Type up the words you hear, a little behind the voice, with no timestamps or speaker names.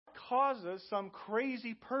causes some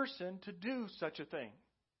crazy person to do such a thing?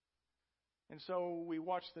 And so we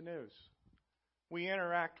watch the news. We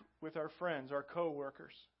interact with our friends, our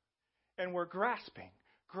co-workers, and we're grasping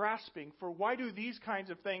for why do these kinds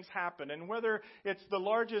of things happen? And whether it's the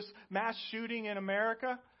largest mass shooting in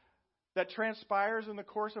America that transpires in the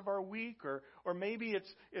course of our week, or maybe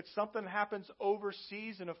it's something that happens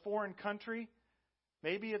overseas in a foreign country.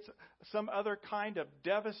 Maybe it's some other kind of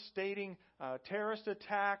devastating terrorist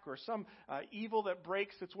attack, or some evil that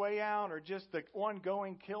breaks its way out, or just the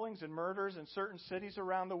ongoing killings and murders in certain cities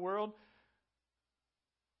around the world.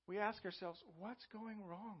 We ask ourselves, what's going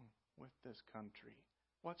wrong with this country?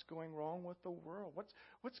 What's going wrong with the world?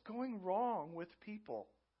 What's going wrong with people?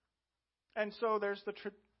 And so there's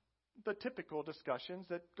the typical discussions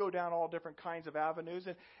that go down all different kinds of avenues,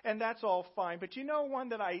 and that's all fine. But you know, one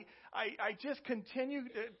that I just continue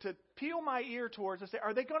to peel my ear towards and say,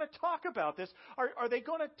 are they going to talk about this? Are they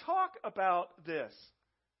going to talk about this?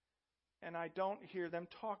 And I don't hear them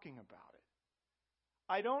talking about it.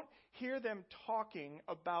 I don't hear them talking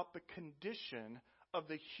about the condition of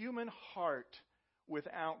the human heart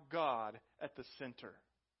without God at the center.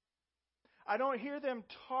 I don't hear them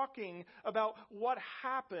talking about what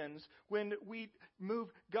happens when we move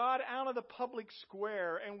God out of the public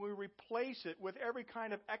square and we replace it with every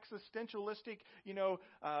kind of existentialistic,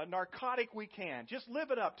 narcotic we can. Just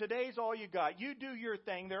live it up. Today's all you got. You do your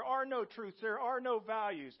thing. There are no truths. There are no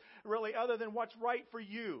values, really, other than what's right for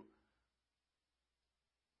you.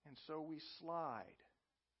 And so we slide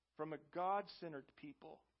from a God-centered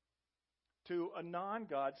people to a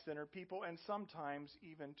non-God-centered people, and sometimes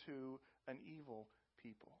even to an evil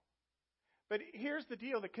people. But here's the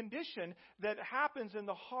deal. The condition that happens in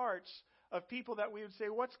the hearts of people that we would say,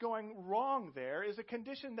 what's going wrong there, is a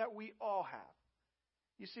condition that we all have.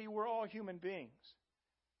 You see, we're all human beings.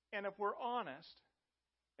 And if we're honest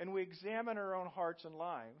and we examine our own hearts and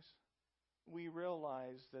lives, we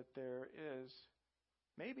realize that there is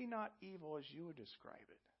maybe not evil as you would describe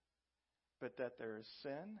it, but that there is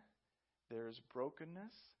sin, there is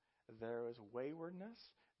brokenness, there is waywardness,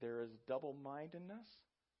 there is double-mindedness.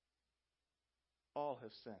 All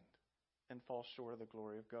have sinned and fall short of the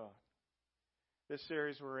glory of God. This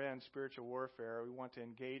series we're in, Spiritual Warfare, we want to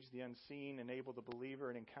engage the unseen, enable the believer,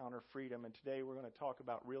 and encounter freedom. And today we're going to talk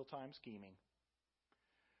about real-time scheming.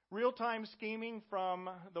 Real-time scheming from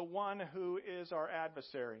the one who is our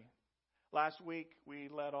adversary. Last week we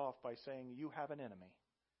led off by saying you have an enemy,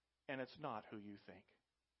 and it's not who you think.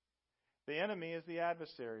 The enemy is the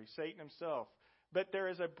adversary, Satan himself. But there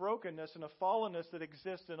is a brokenness and a fallenness that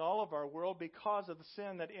exists in all of our world because of the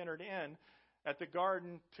sin that entered in at the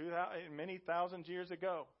garden many thousands years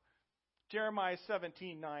ago. Jeremiah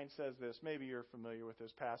 17:9 says this. Maybe you're familiar with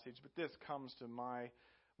this passage, but this comes to my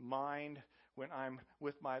mind when I'm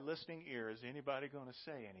with my listening ear. Is anybody going to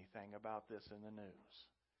say anything about this in the news?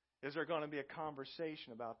 Is there going to be a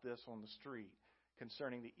conversation about this on the street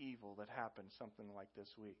concerning the evil that happened something like this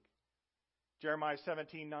week? Jeremiah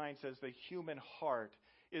 17:9 says, the human heart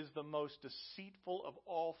is the most deceitful of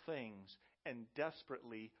all things and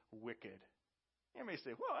desperately wicked. You may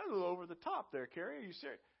say, well, that's a little over the top there, Carrie. Are you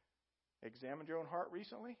serious? Examined your own heart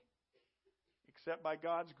recently? Except by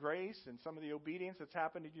God's grace and some of the obedience that's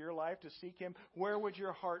happened in your life to seek Him, where would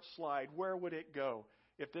your heart slide? Where would it go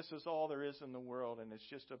if this is all there is in the world and it's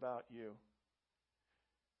just about you?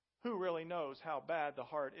 Who really knows how bad the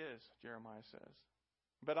heart is, Jeremiah says.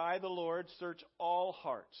 But I, the Lord, search all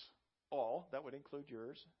hearts, all, that would include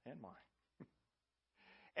yours and mine,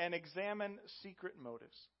 and examine secret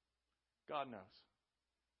motives. God knows.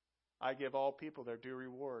 I give all people their due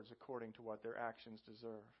rewards according to what their actions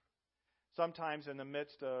deserve. Sometimes in the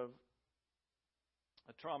midst of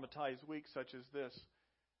a traumatized week such as this,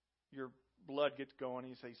 your blood gets going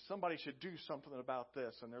and you say, somebody should do something about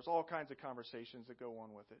this. And there's all kinds of conversations that go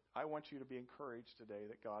on with it. I want you to be encouraged today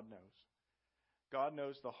that God knows. God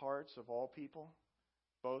knows the hearts of all people,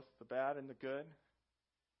 both the bad and the good.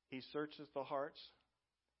 He searches the hearts,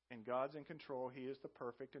 and God's in control. He is the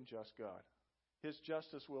perfect and just God. His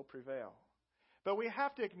justice will prevail. But we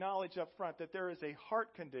have to acknowledge up front that there is a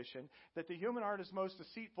heart condition, that the human heart is most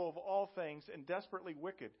deceitful of all things and desperately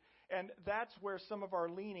wicked. And that's where some of our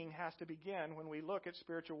leaning has to begin when we look at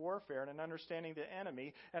spiritual warfare and understanding the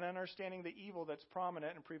enemy and understanding the evil that's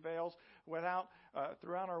prominent and prevails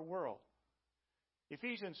throughout our world.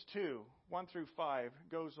 Ephesians 2:1-5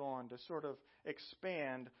 goes on to sort of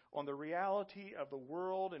expand on the reality of the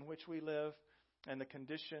world in which we live and the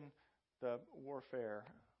condition, the warfare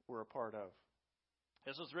we're a part of.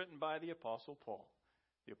 This was written by the Apostle Paul.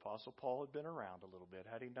 The Apostle Paul had been around a little bit,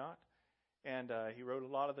 had he not? And he wrote a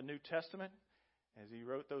lot of the New Testament. as he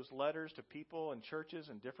wrote those letters to people and churches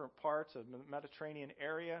in different parts of the Mediterranean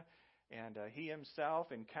area. And he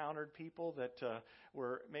himself encountered people that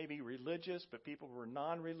were maybe religious, but people were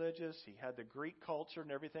non-religious. He had the Greek culture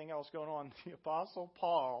and everything else going on. The Apostle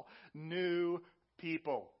Paul knew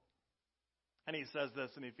people. And he says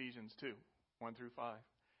this in Ephesians 2, 1 through 5.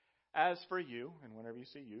 As for you, and whenever you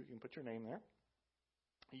see you can put your name there.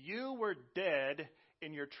 You were dead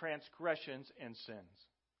in your transgressions and sins.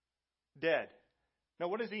 Dead. Now,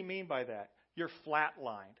 what does he mean by that? You're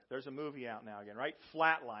flatlined. There's a movie out now again, right?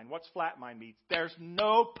 Flatline. What's flatline means? There's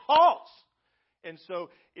no pulse. And so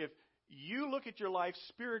if you look at your life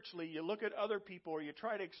spiritually, you look at other people, or you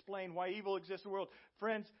try to explain why evil exists in the world,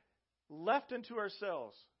 friends, left into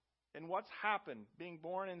ourselves and what's happened, being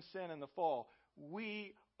born in sin in the fall,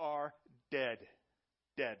 we are dead.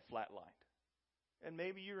 Dead, flatlined. And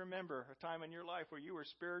maybe you remember a time in your life where you were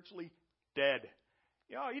spiritually dead.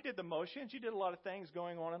 You did the motions. You did a lot of things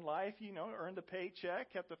going on in life. Earned a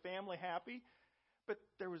paycheck, kept the family happy. But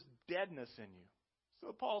there was deadness in you.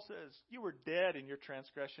 So Paul says, you were dead in your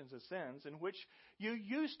transgressions and sins, in which you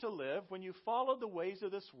used to live when you followed the ways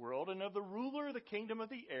of this world and of the ruler of the kingdom of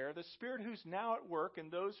the air, the spirit who's now at work in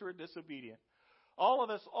those who are disobedient. All of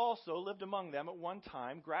us also lived among them at one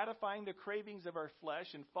time, gratifying the cravings of our flesh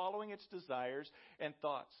and following its desires and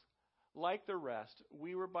thoughts. Like the rest,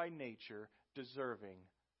 we were by nature deserving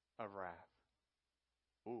of wrath.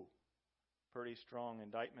 Ooh, pretty strong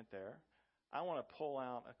indictment there. I want to pull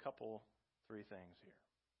out three things here.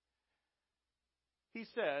 He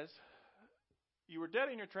says, you were dead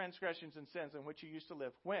in your transgressions and sins in which you used to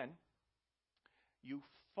live when you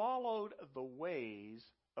followed the ways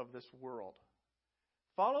of this world.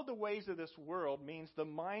 Follow the ways of this world means the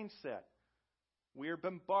mindset. We are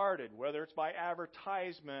bombarded, whether it's by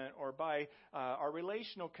advertisement or by our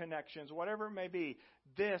relational connections, whatever it may be.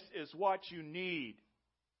 This is what you need.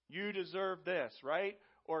 You deserve this, right?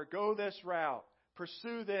 Or go this route.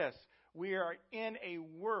 Pursue this. We are in a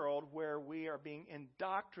world where we are being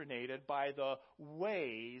indoctrinated by the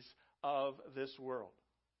ways of this world.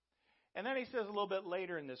 And then he says a little bit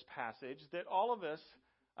later in this passage that all of us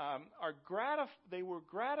they were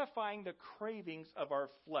gratifying the cravings of our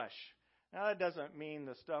flesh. Now, that doesn't mean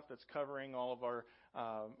the stuff that's covering all of our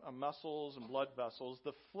muscles and blood vessels.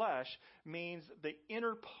 The flesh means the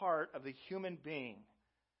inner part of the human being.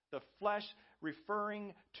 The flesh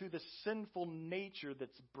referring to the sinful nature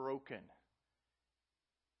that's broken.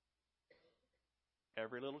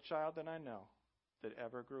 Every little child that I know that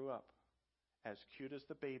ever grew up, as cute as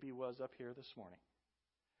the baby was up here this morning,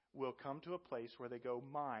 will come to a place where they go,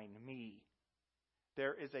 mine, me.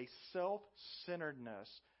 There is a self-centeredness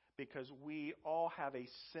because we all have a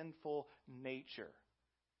sinful nature.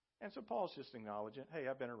 And so Paul's just acknowledging, hey,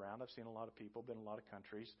 I've been around. I've seen a lot of people, been in a lot of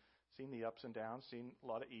countries, seen the ups and downs, seen a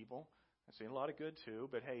lot of evil. I've seen a lot of good too.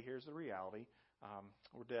 But hey, here's the reality.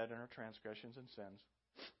 We're dead in our transgressions and sins.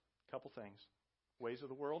 A couple things. Ways of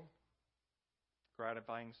the world,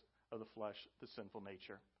 gratifying of the flesh, the sinful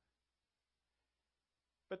nature.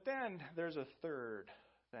 But then there's a third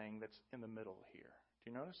thing that's in the middle here.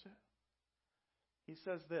 Do you notice it? He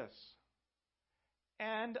says this,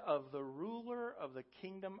 and of the ruler of the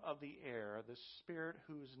kingdom of the air, the spirit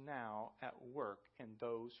who's now at work in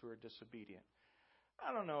those who are disobedient.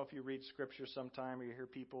 I don't know if you read Scripture sometime or you hear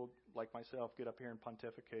people like myself get up here and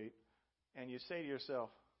pontificate, and you say to yourself,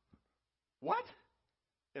 what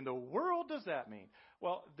in the world does that mean?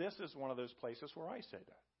 Well, this is one of those places where I say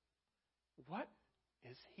that. What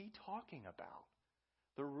is he talking about?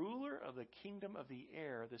 The ruler of the kingdom of the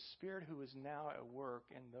air, the spirit who is now at work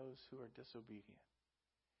in those who are disobedient.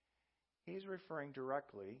 He's referring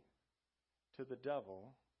directly to the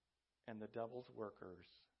devil and the devil's workers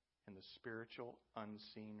in the spiritual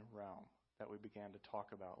unseen realm that we began to talk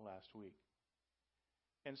about last week.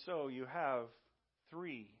 And so you have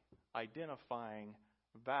three identifying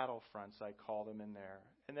battlefronts, I call them, in there.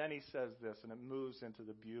 And then he says this, and it moves into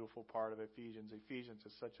the beautiful part of Ephesians. Ephesians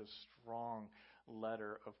is such a strong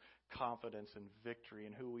letter of confidence and victory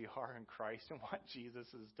in who we are in Christ and what Jesus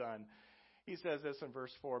has done. He says this in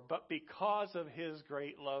verse 4, but because of his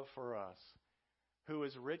great love for us, who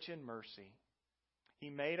is rich in mercy, he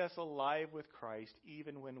made us alive with Christ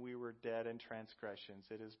even when we were dead in transgressions.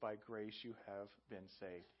 It is by grace you have been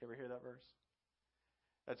saved. You ever hear that verse?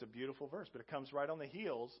 That's a beautiful verse, but it comes right on the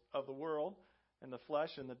heels of the world and the flesh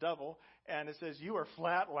and the devil. And it says, you are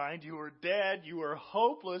flatlined, you are dead, you are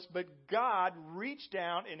hopeless, but God reached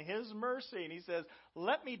down in his mercy and he says,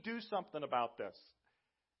 let me do something about this.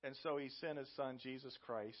 And so he sent his son, Jesus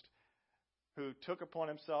Christ, who took upon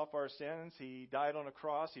himself our sins. He died on a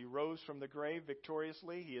cross. He rose from the grave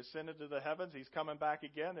victoriously. He ascended to the heavens. He's coming back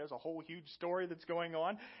again. There's a whole huge story that's going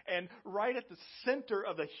on. And right at the center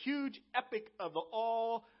of the huge epic of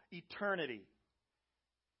all eternity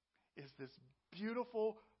is this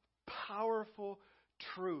beautiful, powerful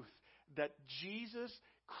truth that Jesus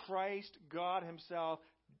Christ, God himself,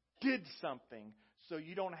 did something so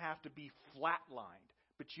you don't have to be flatlined,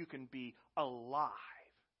 but you can be alive.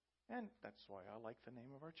 And that's why I like the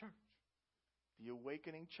name of our church, the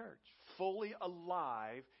Awakening Church, fully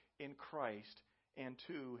alive in Christ and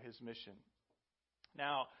to his mission.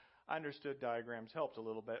 Now, I understood diagrams helped a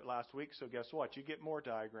little bit last week, so guess what? You get more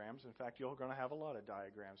diagrams. In fact, you're going to have a lot of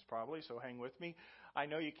diagrams probably, so hang with me. I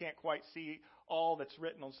know you can't quite see all that's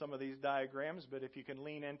written on some of these diagrams, but if you can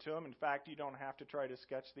lean into them, in fact, you don't have to try to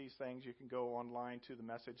sketch these things. You can go online to the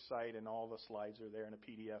message site, and all the slides are there in a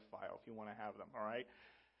PDF file if you want to have them, all right?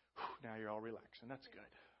 Now you're all relaxing. That's good.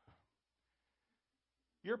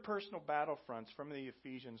 Your personal battlefronts from the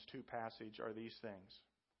Ephesians 2 passage are these things.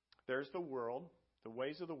 There's the world, the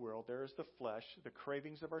ways of the world. There's the flesh, the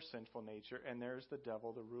cravings of our sinful nature, and there's the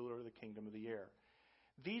devil, the ruler of the kingdom of the air.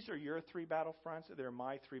 These are your three battlefronts. They're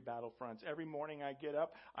my three battlefronts. Every morning I get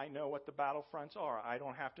up, I know what the battlefronts are. I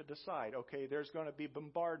don't have to decide, okay, there's going to be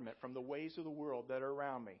bombardment from the ways of the world that are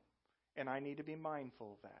around me, and I need to be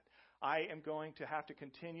mindful of that. I am going to have to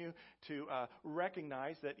continue to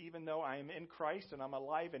recognize that even though I am in Christ and I'm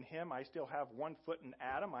alive in him, I still have one foot in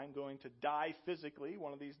Adam. I'm going to die physically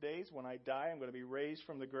one of these days. When I die, I'm going to be raised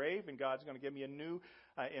from the grave, and God's going to give me a new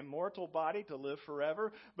immortal body to live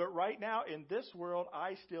forever. But right now, in this world,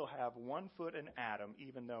 I still have one foot in Adam,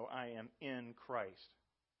 even though I am in Christ.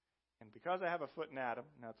 And because I have a foot in Adam,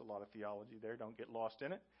 and that's a lot of theology there, don't get lost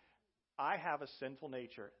in it, I have a sinful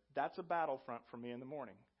nature. That's a battlefront for me in the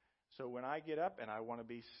morning. So when I get up and I want to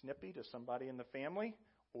be snippy to somebody in the family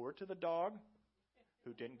or to the dog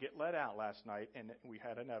who didn't get let out last night, and we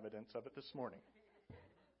had an evidence of it this morning,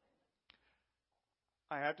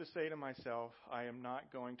 I have to say to myself, I am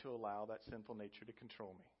not going to allow that sinful nature to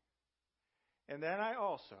control me. And then I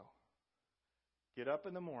also get up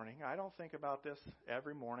in the morning. I don't think about this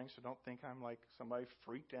every morning, so don't think I'm like somebody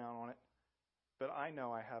freaked out on it. But I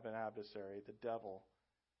know I have an adversary, the devil,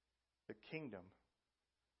 the kingdom,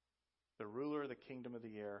 the ruler of the kingdom of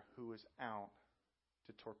the air, who is out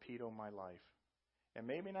to torpedo my life. And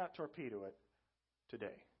maybe not torpedo it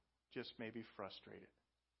today, just maybe frustrate it.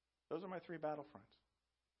 Those are my three battlefronts.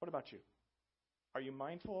 What about you? Are you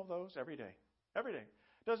mindful of those every day? Every day.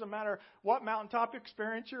 Doesn't matter what mountaintop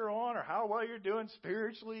experience you're on or how well you're doing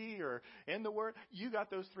spiritually or in the Word. You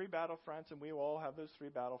got those three battlefronts, and we will all have those three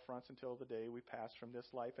battlefronts until the day we pass from this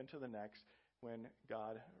life into the next, when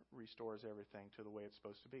God restores everything to the way it's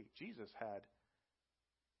supposed to be. Jesus had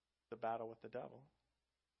the battle with the devil.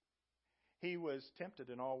 He was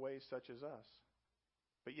tempted in all ways such as us,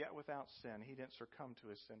 but yet without sin. He didn't succumb to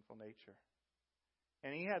his sinful nature.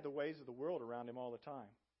 And he had the ways of the world around him all the time.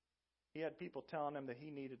 He had people telling him that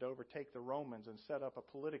he needed to overtake the Romans and set up a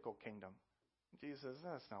political kingdom. Jesus says,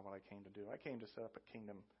 that's not what I came to do. I came to set up a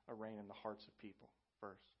kingdom, a reign in the hearts of people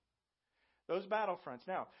first. Those battlefronts.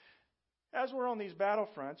 Now, as we're on these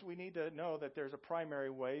battlefronts, we need to know that there's a primary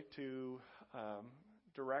way to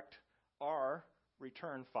direct our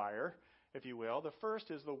return fire, if you will. The first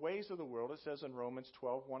is the ways of the world. It says in Romans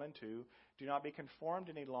 12:1 and 2, do not be conformed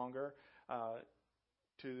any longer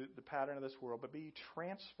to the pattern of this world, but be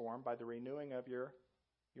transformed by the renewing of your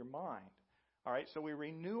mind. All right, so we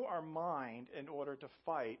renew our mind in order to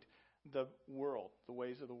fight the world, the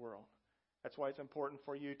ways of the world. That's why it's important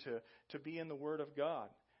for you to be in the Word of God.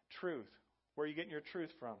 Truth. Where are you getting your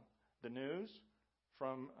truth from? The news?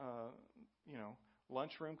 From,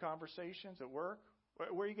 lunchroom conversations at work?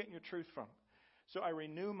 Where are you getting your truth from? So I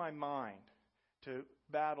renew my mind to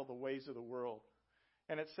battle the ways of the world.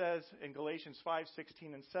 And it says in Galatians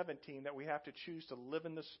 5:16 and 17 that we have to choose to live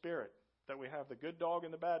in the Spirit, that we have the good dog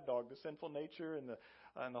and the bad dog, the sinful nature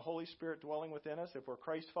and the Holy Spirit dwelling within us if we're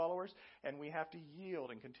Christ followers, and we have to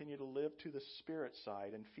yield and continue to live to the Spirit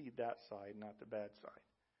side and feed that side, not the bad side.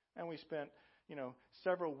 And we spent,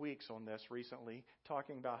 several weeks on this recently,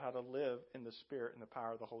 talking about how to live in the Spirit and the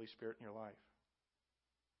power of the Holy Spirit in your life.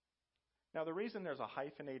 Now, the reason there's a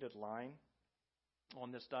hyphenated line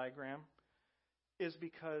on this diagram is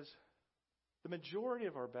because the majority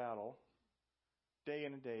of our battle, day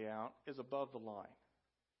in and day out, is above the line.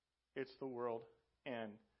 It's the world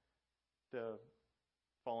and the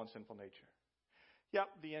fallen sinful nature. Yep,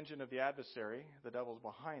 the engine of the adversary, the devil's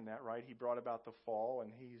behind that, right? He brought about the fall,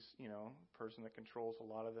 and he's, a person that controls a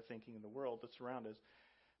lot of the thinking in the world that's around us.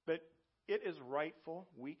 But it is rightful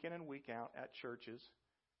week in and week out at churches,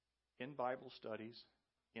 in Bible studies,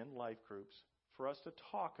 in life groups, for us to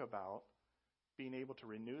talk about being able to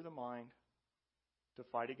renew the mind, to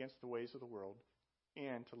fight against the ways of the world,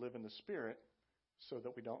 and to live in the Spirit so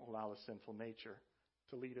that we don't allow the sinful nature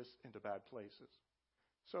to lead us into bad places.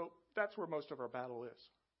 So that's where most of our battle is.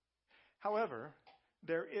 However,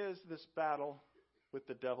 there is this battle with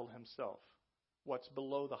the devil himself, what's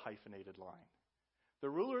below the hyphenated line. The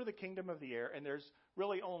ruler of the kingdom of the air, and there's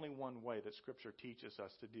really only one way that Scripture teaches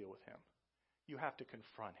us to deal with him. You have to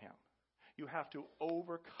confront him. You have to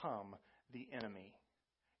overcome the enemy.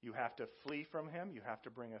 You have to flee from him. You have to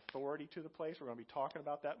bring authority to the place. We're going to be talking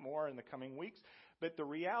about that more in the coming weeks. But the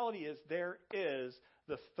reality is there is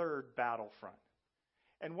the third battlefront.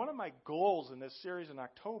 And one of my goals in this series in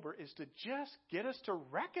October is to just get us to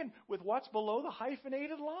reckon with what's below the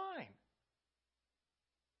hyphenated line.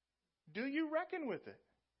 Do you reckon with it?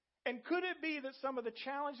 And could it be that some of the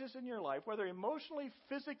challenges in your life, whether emotionally,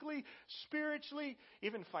 physically, spiritually,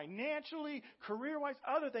 even financially, career-wise,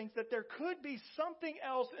 other things, that there could be something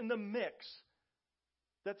else in the mix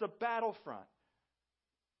that's a battlefront?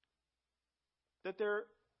 That there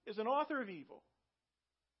is an author of evil,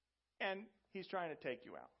 and he's trying to take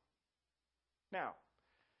you out. Now,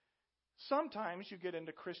 sometimes you get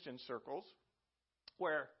into Christian circles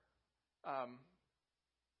where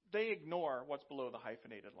they ignore what's below the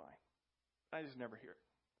hyphenated line. I just never hear it.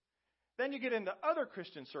 Then you get into other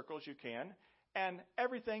Christian circles and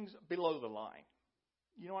everything's below the line.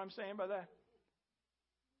 You know what I'm saying by that?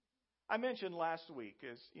 I mentioned last week,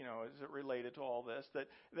 as it related to all this,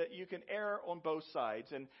 that you can err on both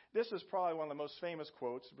sides. And this is probably one of the most famous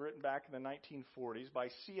quotes written back in the 1940s by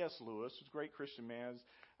C.S. Lewis, who's a great Christian man,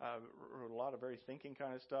 wrote a lot of very thinking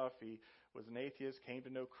kind of stuff. He was an atheist, came to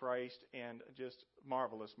know Christ, and just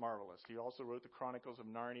marvelous, marvelous. He also wrote the Chronicles of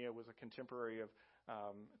Narnia, was a contemporary of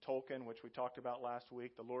Tolkien, which we talked about last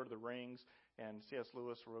week, The Lord of the Rings, and C.S.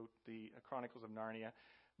 Lewis wrote the Chronicles of Narnia.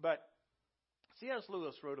 But C.S.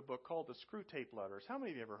 Lewis wrote a book called The Screwtape Letters. How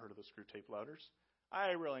many of you ever heard of the Screwtape Letters?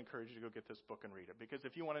 I really encourage you to go get this book and read it, because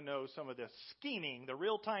if you want to know some of the scheming, the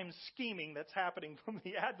real-time scheming that's happening from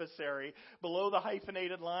the adversary below the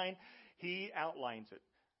hyphenated line, he outlines it.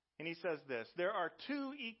 And he says this: there are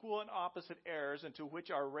two equal and opposite errors into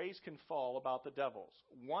which our race can fall about the devils.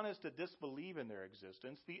 One is to disbelieve in their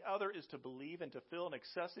existence. The other is to believe and to feel an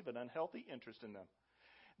excessive and unhealthy interest in them.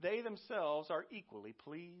 They themselves are equally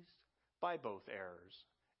pleased by both errors,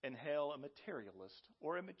 and hail a materialist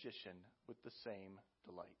or a magician with the same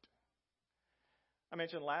delight. I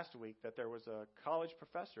mentioned last week that there was a college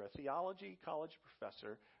professor, a theology college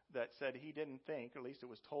professor, that said he didn't think, or at least it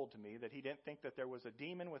was told to me, that he didn't think that there was a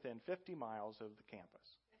demon within 50 miles of the campus.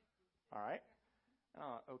 All right?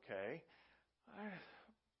 Okay.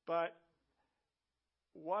 But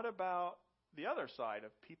what about the other side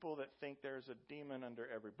of people that think there's a demon under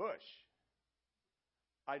every bush?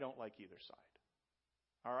 I don't like either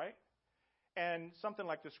side. All right? And something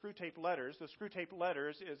like the Screwtape Letters. The Screwtape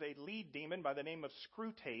Letters is a lead demon by the name of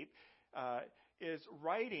Screwtape, is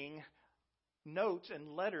writing notes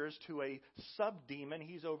and letters to a sub-demon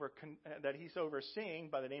that he's overseeing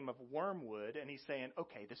by the name of Wormwood, and he's saying,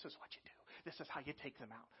 okay, this is what you do. This is how you take them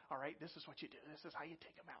out. All right? This is what you do. This is how you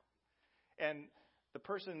take them out. And the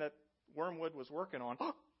person that Wormwood was working on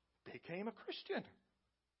became a Christian.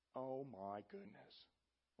 Oh, my goodness.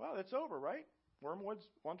 Well, it's over, right? Wormwood's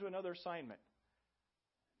on to another assignment.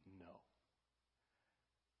 No.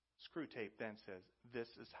 Screwtape then says, this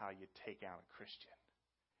is how you take out a Christian.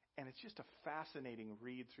 And it's just a fascinating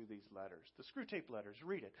read through these letters. The Screwtape Letters,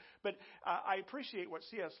 read it. But I appreciate what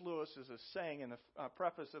C.S. Lewis is saying in the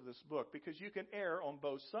preface of this book, because you can err on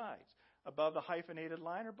both sides, above the hyphenated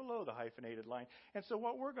line or below the hyphenated line. And so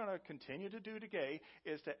what we're going to continue to do today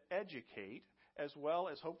is to educate, as well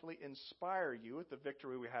as hopefully inspire you with the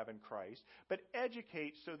victory we have in Christ, but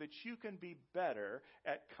educate so that you can be better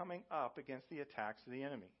at coming up against the attacks of the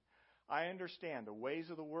enemy. I understand the ways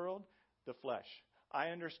of the world, the flesh. I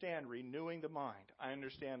understand renewing the mind. I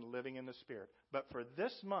understand living in the Spirit. But for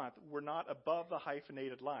this month, we're not above the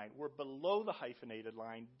hyphenated line. We're below the hyphenated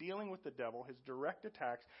line, dealing with the devil, his direct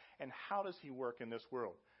attacks, and how does he work in this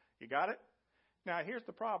world. You got it? Now, here's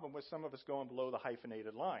the problem with some of us going below the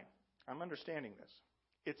hyphenated line. I'm understanding this.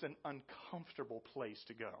 It's an uncomfortable place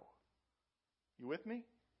to go. You with me?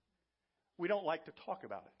 We don't like to talk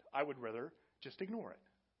about it. I would rather just ignore it.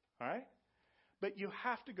 All right? But you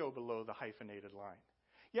have to go below the hyphenated line.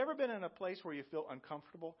 You ever been in a place where you feel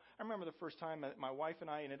uncomfortable? I remember the first time that my wife and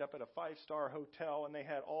I ended up at a 5-star hotel, and they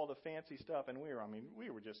had all the fancy stuff, and we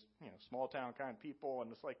were just, small town kind of people,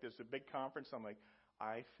 and it's like this a big conference. I'm like,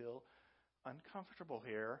 I feel uncomfortable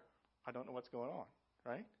here. I don't know what's going on,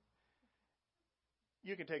 right?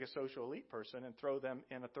 You can take a social elite person and throw them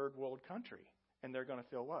in a third world country, and they're going to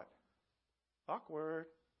feel what? Awkward.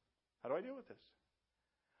 How do I deal with this?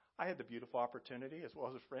 I had the beautiful opportunity, as well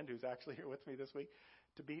as a friend who's actually here with me this week,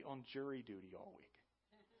 to be on jury duty all week.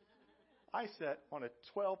 I sat on a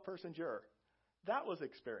 12-person juror. That was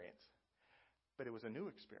experience, but it was a new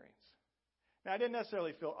experience. Now, I didn't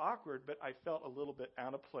necessarily feel awkward, but I felt a little bit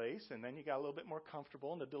out of place, and then you got a little bit more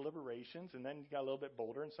comfortable in the deliberations, and then you got a little bit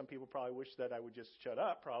bolder, and some people probably wish that I would just shut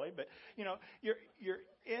up, probably. But, you're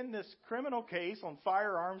in this criminal case on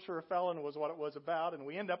firearms for a felon was what it was about, and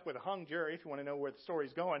we end up with a hung jury, if you want to know where the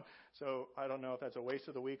story's going. So I don't know if that's a waste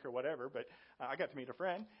of the week or whatever, but I got to meet a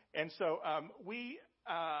friend. And so we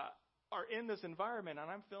are in this environment, and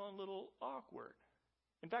I'm feeling a little awkward.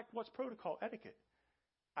 In fact, what's protocol etiquette?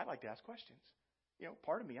 I like to ask questions.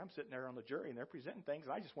 Part of me, I'm sitting there on the jury and they're presenting things,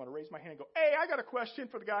 and I just want to raise my hand and go, "Hey, I got a question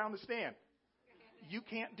for the guy on the stand." You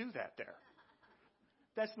can't do that there.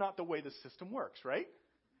 That's not the way the system works, right?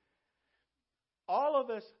 All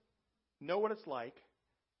of us know what it's like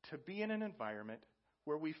to be in an environment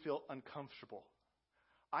where we feel uncomfortable.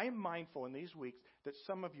 I am mindful in these weeks that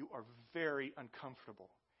some of you are very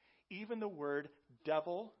uncomfortable. Even the word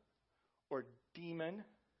devil or demon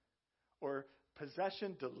or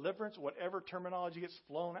possession, deliverance, whatever terminology gets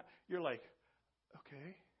flown out, you're like,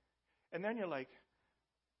 okay. And then you're like,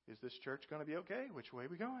 is this church going to be okay? Which way are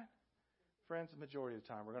we going? Friends, the majority of the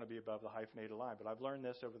time, we're going to be above the hyphenated line. But I've learned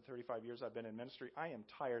this over the 35 years I've been in ministry. I am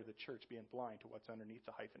tired of the church being blind to what's underneath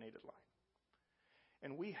the hyphenated line.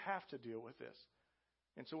 And we have to deal with this.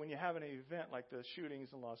 And so when you have an event like the shootings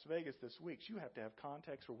in Las Vegas this week, you have to have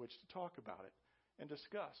context for which to talk about it and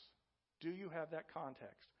discuss. Do you have that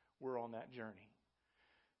context? We're on that journey.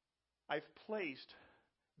 I've placed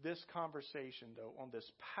this conversation, though, on this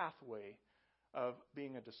pathway of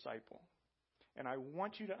being a disciple. And I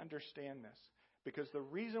want you to understand this, because the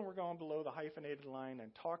reason we're going below the hyphenated line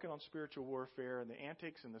and talking on spiritual warfare and the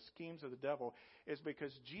antics and the schemes of the devil is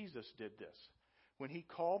because Jesus did this. When he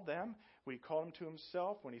called them, when he called them to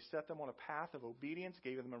himself, when he set them on a path of obedience,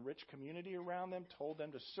 gave them a rich community around them, told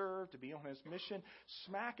them to serve, to be on his mission,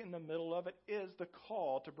 smack in the middle of it is the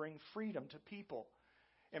call to bring freedom to people.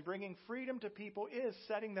 And bringing freedom to people is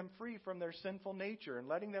setting them free from their sinful nature and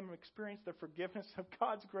letting them experience the forgiveness of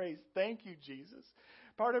God's grace. Thank you, Jesus.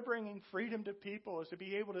 Part of bringing freedom to people is to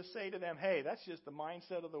be able to say to them, hey, that's just the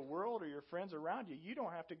mindset of the world or your friends around you. You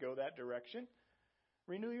don't have to go that direction.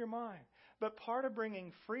 Renew your mind. But part of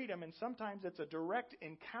bringing freedom, and sometimes it's a direct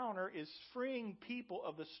encounter, is freeing people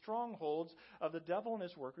of the strongholds of the devil and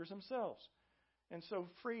his workers themselves. And so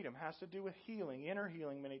freedom has to do with healing, inner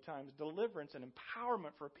healing many times, deliverance and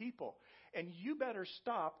empowerment for people. And you better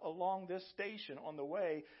stop along this station on the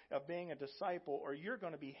way of being a disciple, or you're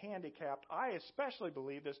going to be handicapped. I especially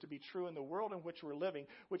believe this to be true in the world in which we're living,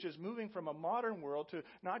 which is moving from a modern world to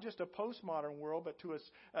not just a postmodern world, but to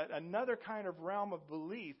another kind of realm of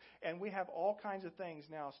belief. And we have all kinds of things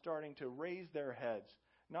now starting to raise their heads.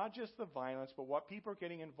 Not just the violence, but what people are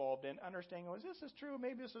getting involved in, understanding, oh, this is true,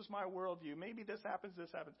 maybe this is my worldview, maybe this happens.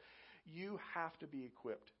 You have to be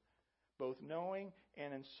equipped, both knowing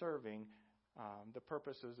and in serving the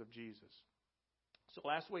purposes of Jesus. So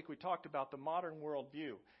last week we talked about the modern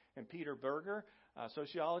worldview, and Peter Berger, a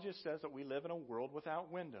sociologist, says that we live in a world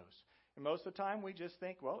without windows. And most of the time we just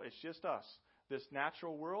think, well, it's just us. This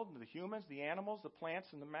natural world, the humans, the animals, the plants,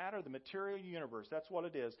 and the matter, the material universe. That's what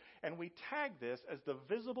it is. And we tag this as the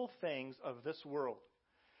visible things of this world.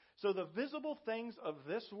 So the visible things of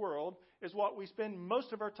this world is what we spend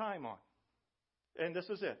most of our time on. And this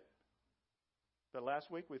is it. But last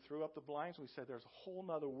week we threw up the blinds and we said there's a whole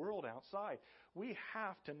other world outside. We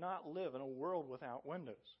have to not live in a world without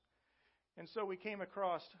windows. And so we came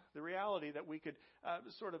across the reality that we could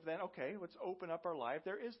sort of then, okay, let's open up our life.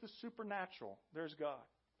 There is the supernatural. There's God.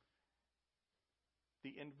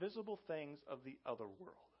 The invisible things of the other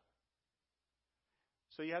world.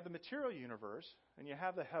 So you have the material universe and you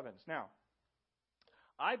have the heavens. Now,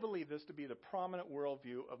 I believe this to be the prominent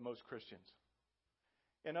worldview of most Christians.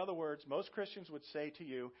 In other words, most Christians would say to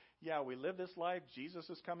you, yeah, we live this life, Jesus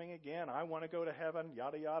is coming again, I want to go to heaven,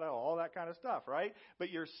 yada, yada, all that kind of stuff, right?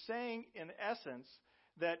 But you're saying, in essence,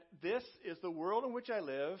 that this is the world in which I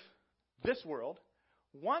live, this world.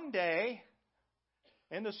 One day,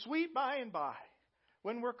 in the sweet by and by,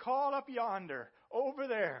 when we're called up yonder, over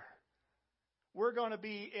there, we're going to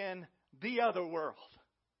be in the other world.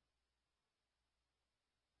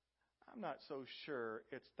 I'm not so sure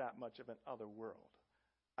it's that much of an other world.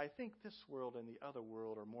 I think this world and the other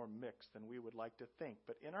world are more mixed than we would like to think.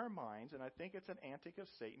 But in our minds, and I think it's an antic of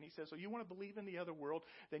Satan, he says, so you want to believe in the other world,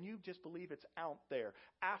 then you just believe it's out there,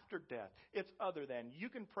 after death. It's other than. You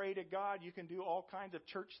can pray to God, you can do all kinds of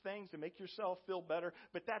church things to make yourself feel better,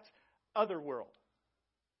 but that's other world.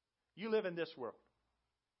 You live in this world,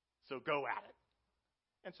 so go at it.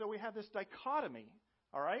 And so we have this dichotomy,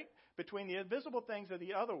 all right, between the invisible things of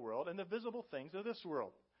the other world and the visible things of this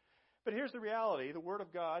world. But here's the reality. The Word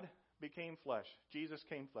of God became flesh. Jesus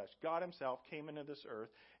came flesh. God himself came into this earth,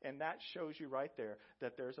 and that shows you right there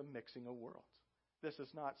that there's a mixing of worlds. This is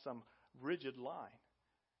not some rigid line.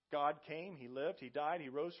 God came, he lived, he died, he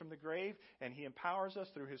rose from the grave, and he empowers us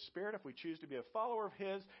through his Spirit if we choose to be a follower of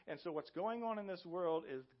his. And so what's going on in this world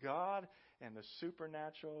is God and the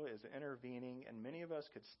supernatural is intervening, and many of us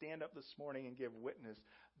could stand up this morning and give witness.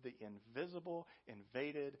 The invisible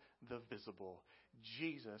invaded the visible.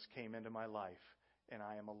 Jesus came into my life, and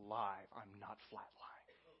I am alive. I'm not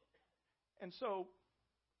flatlined. And so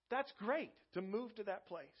that's great to move to that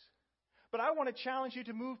place. But I want to challenge you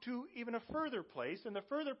to move to even a further place, and the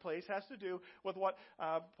further place has to do with what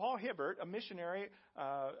Paul Hibbert, a missionary,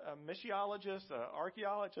 a missiologist,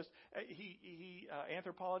 archaeologist,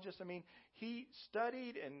 anthropologist, he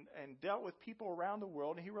studied and dealt with people around the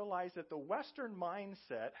world, and he realized that the Western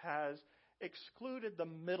mindset has excluded the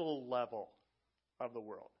middle level of the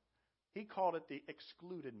world. He called it the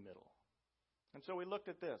excluded middle. And so we looked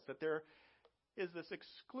at this, that there is this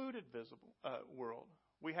excluded visible world.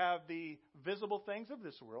 We have the visible things of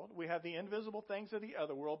this world. We have the invisible things of the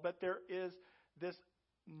other world. But there is this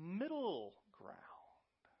middle ground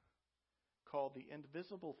called the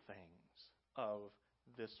invisible things of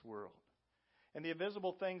this world. And the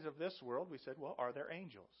invisible things of this world, we said, well, are there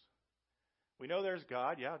angels? We know there's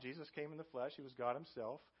God. Yeah, Jesus came in the flesh. He was God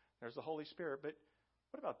himself. There's the Holy Spirit. But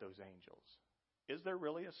what about those angels? Is there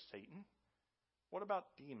really a Satan? What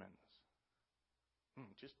about demons?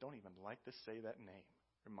 Just don't even like to say that name.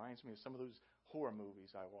 Reminds me of some of those horror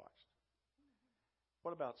movies I watched.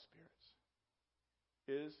 What about spirits?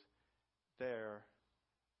 Is there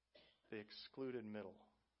the excluded middle?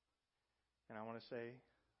 And I want to say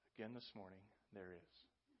again this morning, there is.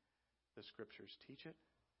 The scriptures teach it.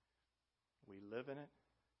 We live in it.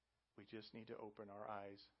 We just need to open our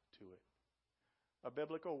eyes to it. A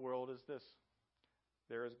biblical world is this.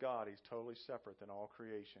 There is God. He's totally separate than all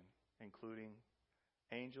creation, including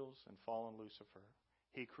angels and fallen Lucifer.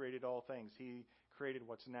 He created all things. He created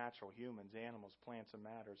what's natural, humans, animals, plants, and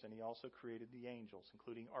matters. And he also created the angels,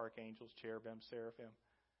 including archangels, cherubim, seraphim.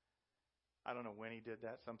 I don't know when he did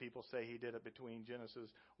that. Some people say he did it between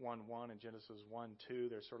Genesis 1:1 and Genesis 1:2.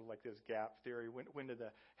 There's sort of like this gap theory. When did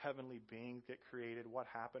the heavenly beings get created? What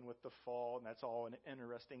happened with the fall? And that's all an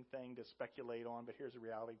interesting thing to speculate on. But here's the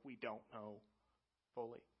reality. We don't know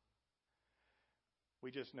fully.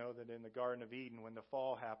 We just know that in the Garden of Eden, when the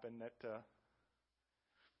fall happened, that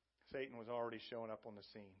Satan was already showing up on the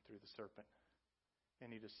scene through the serpent.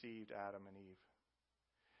 And he deceived Adam and Eve.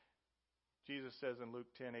 Jesus says in Luke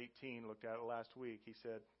 10:18, looked at it last week, he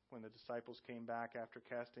said, when the disciples came back after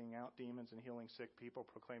casting out demons and healing sick people,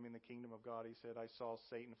 proclaiming the kingdom of God, he said, I saw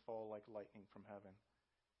Satan fall like lightning from heaven.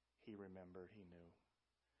 He remembered, he knew.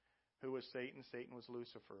 Who was Satan? Satan was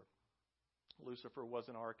Lucifer. Lucifer was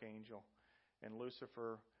an archangel, and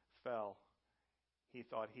Lucifer fell. He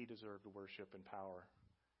thought he deserved worship and power.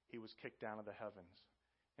 He was kicked down to the heavens.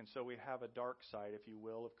 And so we have a dark side, if you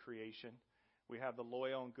will, of creation. We have the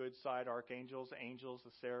loyal and good side, archangels, angels,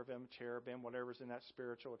 the seraphim, cherubim, whatever's in that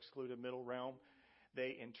spiritual excluded middle realm.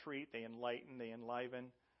 They entreat, they enlighten, they enliven,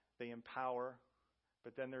 they empower.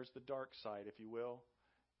 But then there's the dark side, if you will,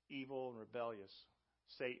 evil and rebellious.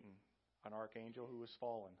 Satan, an archangel who was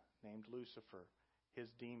fallen, named Lucifer, his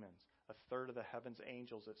demons. A third of the heaven's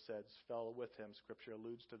angels, it says, fell with him. Scripture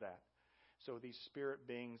alludes to that. So these spirit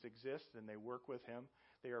beings exist and they work with him.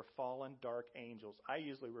 They are fallen dark angels. I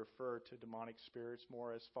usually refer to demonic spirits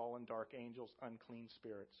more as fallen dark angels, unclean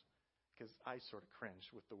spirits, because I sort of cringe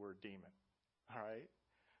with the word demon. All right?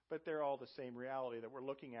 But they're all the same reality that we're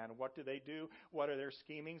looking at. And what do? What are their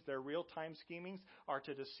schemings? Their real-time schemings are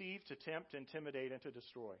to deceive, to tempt, intimidate, and to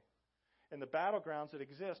destroy. And the battlegrounds that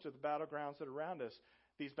exist are the battlegrounds that are around us.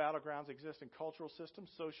 These battlegrounds exist in cultural systems,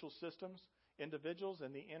 social systems, individuals,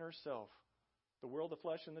 and the inner self. The world, the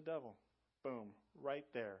flesh, and the devil. Boom. Right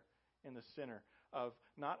there in the center of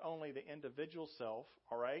not only the individual self,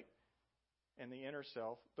 all right, and the inner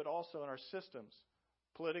self, but also in our systems.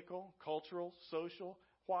 Political, cultural, social.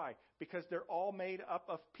 Why? Because they're all made up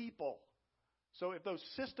of people. So if those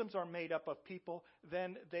systems are made up of people,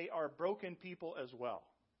 then they are broken people as well.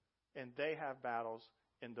 And they have battles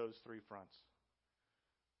in those three fronts.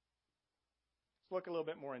 look a little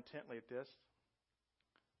bit more intently at this.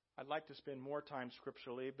 I'd like to spend more time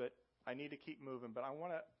scripturally, but I need to keep moving. But I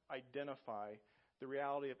want to identify the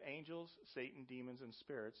reality of angels, Satan, demons, and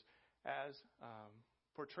spirits as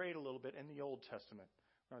portrayed a little bit in the Old Testament.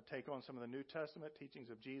 We're going to take on some of the New Testament teachings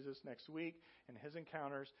of Jesus next week and his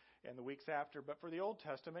encounters and the weeks after. But for the Old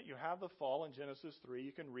Testament, you have the fall in Genesis 3.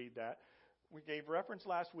 You can read that. We gave reference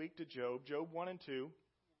last week to Job, Job 1 and 2.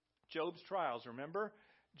 Job's trials, remember?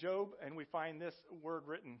 Job, and we find this word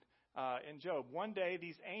written in Job. One day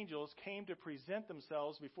these angels came to present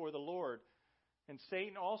themselves before the Lord, and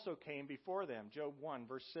Satan also came before them. Job 1,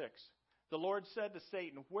 verse 6. The Lord said to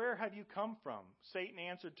Satan, "Where have you come from?" Satan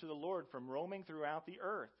answered to the Lord, "From roaming throughout the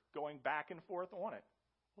earth, going back and forth on it."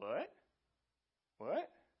 What? What?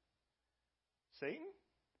 Satan?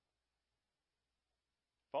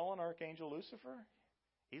 Fallen archangel Lucifer?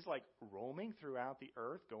 He's like roaming throughout the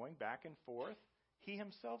earth, going back and forth. He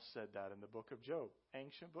himself said that in the book of Job,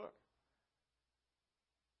 ancient book.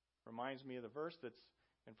 Reminds me of the verse that's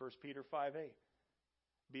in 1 Peter 5:8.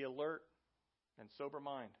 Be alert and sober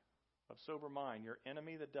mind. Of sober mind, your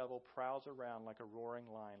enemy, the devil, prowls around like a roaring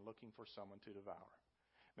lion looking for someone to devour.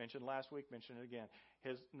 Mentioned last week, mentioned it again.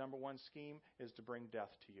 His number one scheme is to bring death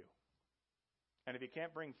to you. And if he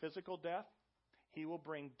can't bring physical death, he will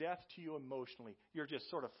bring death to you emotionally. You're just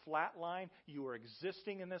sort of flatline. You are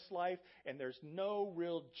existing in this life, and there's no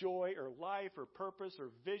real joy or life or purpose or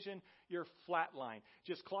vision. You're flatline.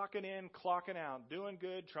 Just clocking in, clocking out, doing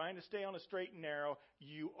good, trying to stay on a straight and narrow.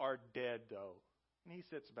 You are dead, though. And he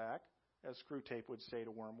sits back, as Screwtape would say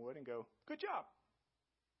to Wormwood, and go, "Good job.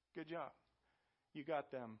 Good job. You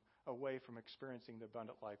got them away from experiencing the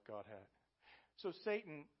abundant life God had." So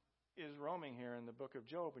Satan is roaming here in the book of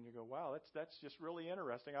Job, and you go, wow, that's just really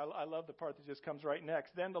interesting. I love the part that just comes right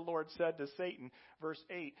next. Then the Lord said to Satan, verse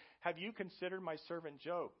 8, "Have you considered my servant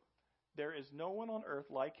Job? There is no one on earth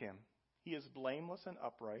like him. He is blameless and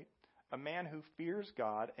upright, a man who fears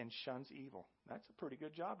God and shuns evil." That's a pretty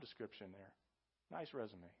good job description there. Nice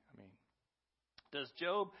resume. I mean, does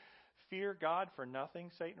Job fear God for nothing?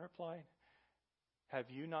 Satan replied. Have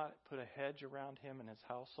you not put a hedge around him and his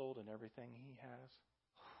household and everything he has?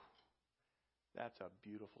 That's a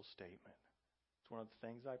beautiful statement. It's one of the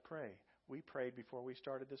things I pray. We prayed before we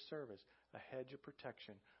started this service, a hedge of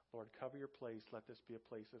protection. Lord, cover your place. Let this be a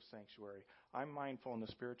place of sanctuary. I'm mindful in the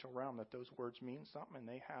spiritual realm that those words mean something and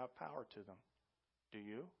they have power to them. Do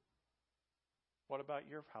you? What about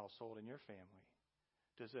your household and your family?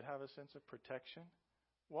 Does it have a sense of protection?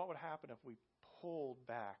 What would happen if we pulled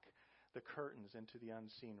back the curtains into the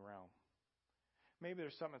unseen realm? Maybe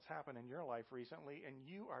there's something that's happened in your life recently, and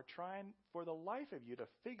you are trying for the life of you to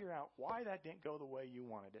figure out why that didn't go the way you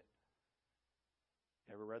wanted it.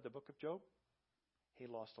 Ever read the book of Job? He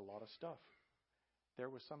lost a lot of stuff. There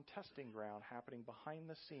was some testing ground happening behind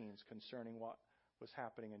the scenes concerning what was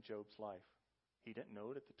happening in Job's life. He didn't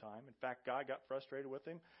know it at the time. In fact, God got frustrated with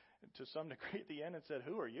him to some degree at the end and said,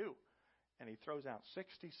 "Who are you?" And he throws out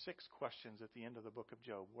 66 questions at the end of the book of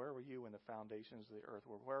Job. Where were you when the foundations of the earth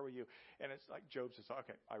were? Where were you? And it's like Job says,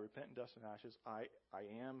 okay, I repent in dust and ashes. I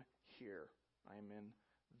am here. I am in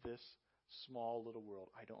this small little world.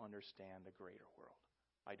 I don't understand the greater world.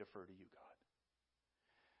 I defer to you, God.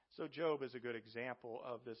 So Job is a good example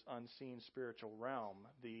of this unseen spiritual realm,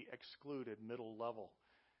 the excluded middle level.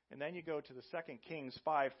 And then you go to the 2 Kings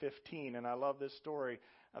 5:15, and I love this story.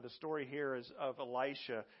 The story here is of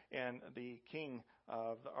Elisha and the king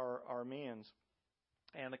of the Arameans.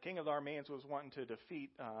 And the king of the Arameans was wanting to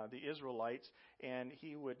defeat the Israelites, and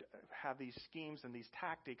he would have these schemes and these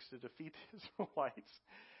tactics to defeat the Israelites.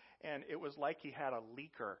 And it was like he had a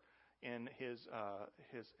leaker in his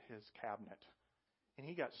cabinet. And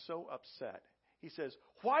he got so upset. He says,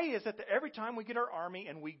 "Why is it that every time we get our army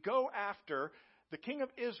and we go after the king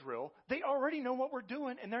of Israel, they already know what we're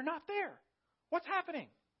doing and they're not there? What's happening?"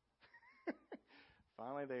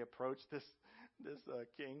 Finally, they approach this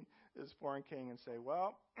foreign king, and say,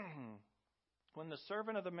 "Well, when the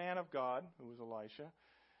servant of the man of God," who was Elisha,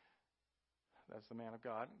 that's the man of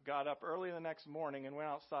God, "got up early the next morning and went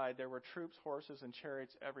outside, there were troops, horses, and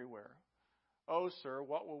chariots everywhere." "Oh, sir,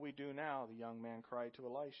 what will we do now?" the young man cried to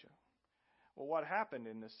Elisha. Well, what happened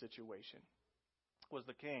in this situation was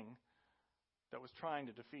the king that was trying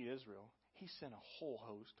to defeat Israel, he sent a whole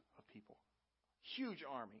host of people. Huge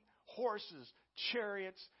army, horses,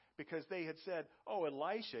 chariots, because they had said, "Oh,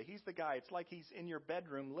 Elisha, he's the guy. It's like he's in your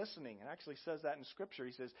bedroom listening." It actually says that in Scripture.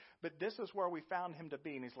 He says, "But this is where we found him to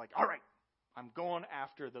be." And he's like, "All right, I'm going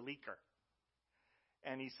after the leaker."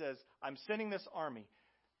 And he says, "I'm sending this army."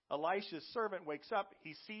 Elisha's servant wakes up,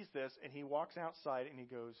 he sees this, and he walks outside and he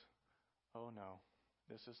goes, "Oh no,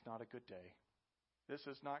 this is not a good day." This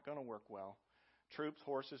is not going to work well. Troops,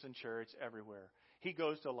 horses, and chariots everywhere. He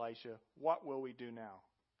goes to Elisha. What will we do now?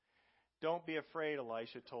 Don't be afraid,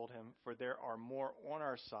 Elisha told him, for there are more on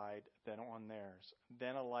our side than on theirs.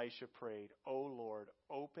 Then Elisha prayed, O Lord,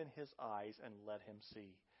 open his eyes and let him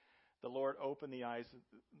see. The Lord opened the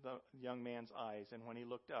young man's eyes, and when he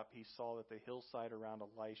looked up, he saw that the hillside around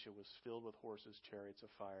Elisha was filled with horses, chariots of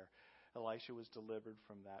fire. Elisha was delivered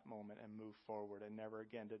from that moment and moved forward, and never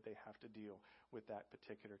again did they have to deal with that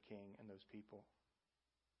particular king and those people.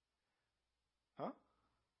 Huh?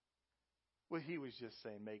 Well, he was just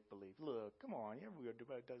saying make-believe. Look, come on,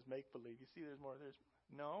 everybody does make-believe. You see there's more.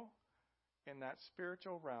 No. In that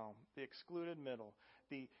spiritual realm, the excluded middle,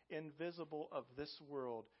 the invisible of this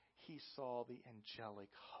world, he saw the angelic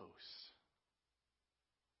hosts.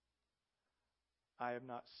 I have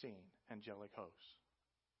not seen angelic hosts.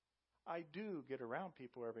 I do get around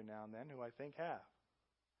people every now and then who I think have.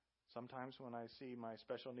 Sometimes when I see my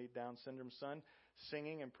special need Down syndrome son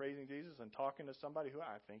singing and praising Jesus and talking to somebody who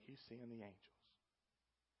I think he's seeing the angels.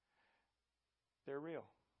 They're real.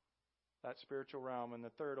 That spiritual realm. And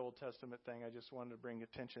the third Old Testament thing I just wanted to bring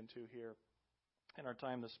attention to here in our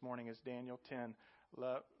time this morning is Daniel 10,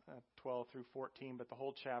 12 through 14, but the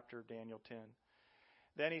whole chapter of Daniel 10.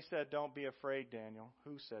 Then he said, don't be afraid, Daniel.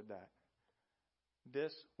 Who said that?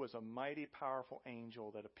 This was a mighty, powerful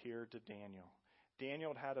angel that appeared to Daniel.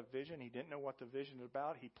 Daniel had a vision. He didn't know what the vision was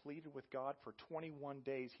about. He pleaded with God for 21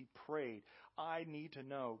 days. He prayed, I need to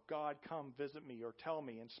know. God, come visit me or tell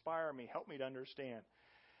me, inspire me, help me to understand.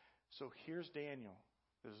 So here's Daniel.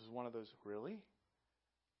 This is one of those, really?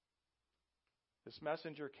 This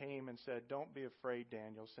messenger came and said, don't be afraid,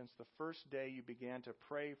 Daniel. Since the first day you began to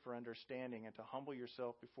pray for understanding and to humble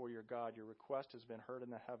yourself before your God, your request has been heard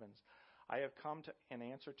in the heavens. I have come in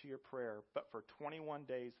answer to your prayer, but for 21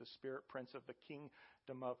 days the spirit prince of the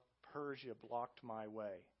kingdom of Persia blocked my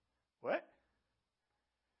way. What?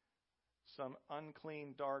 Some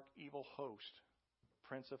unclean, dark, evil host,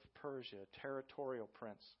 prince of Persia, territorial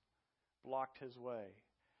prince, blocked his way.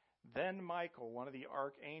 Then Michael, one of the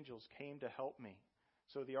archangels, came to help me.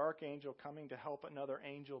 So the archangel coming to help another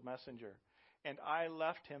angel messenger. And I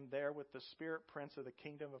left him there with the spirit prince of the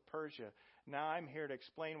kingdom of Persia. Now I'm here to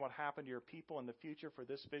explain what happened to your people in the future, for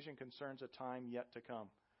this vision concerns a time yet to come.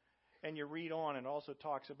 And you read on, and also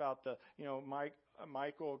talks about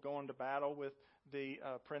Michael going to battle with the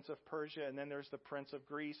prince of Persia, and then there's the prince of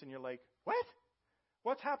Greece, and you're like, what?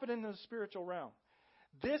 What's happening in the spiritual realm?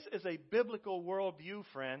 This is a biblical worldview,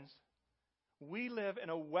 friends. We live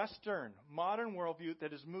in a Western, modern worldview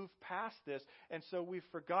that has moved past this, and so we've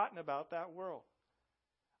forgotten about that world.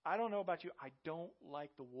 I don't know about you. I don't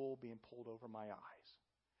like the wool being pulled over my eyes.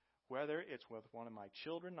 Whether it's with one of my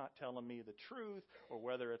children not telling me the truth, or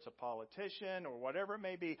whether it's a politician, or whatever it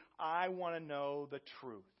may be, I want to know the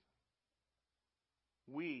truth.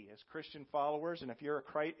 We, as Christian followers, and if you're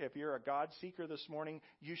a God seeker this morning,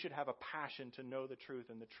 you should have a passion to know the truth.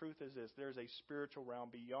 And the truth is this: there's a spiritual realm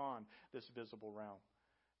beyond this visible realm.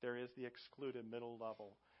 There is the excluded middle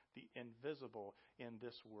level, the invisible in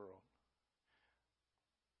this world.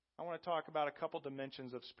 I want to talk about a couple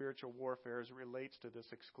dimensions of spiritual warfare as it relates to this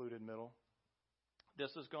excluded middle.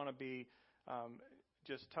 This is going to be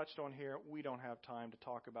just touched on here. We don't have time to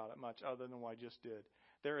talk about it much other than what I just did.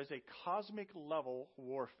 There is a cosmic level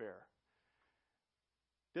warfare.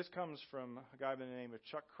 This comes from a guy by the name of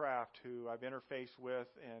Chuck Kraft, who I've interfaced with,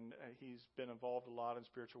 and he's been involved a lot in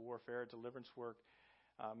spiritual warfare, deliverance work,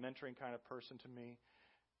 mentoring kind of person to me.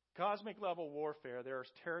 Cosmic level warfare, there are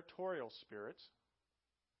territorial spirits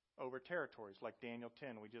over territories, like Daniel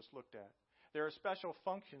 10 we just looked at. There are special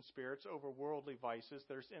function spirits over worldly vices.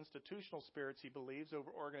 There's institutional spirits, he believes,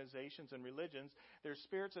 over organizations and religions. There's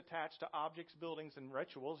spirits attached to objects, buildings, and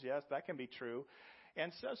rituals. Yes, that can be true.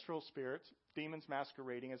 Ancestral spirits, demons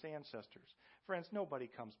masquerading as ancestors. Friends, nobody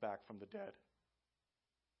comes back from the dead.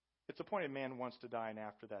 It's appointed man wants to die, and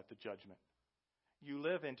after that, the judgment. You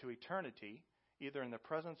live into eternity, either in the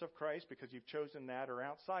presence of Christ because you've chosen that, or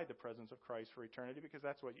outside the presence of Christ for eternity because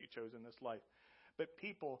that's what you chose in this life. But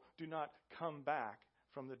people do not come back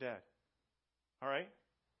from the dead. All right?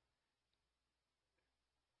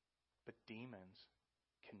 But demons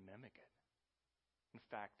can mimic it. In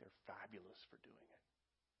fact, they're fabulous for doing it.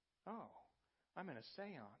 Oh, I'm in a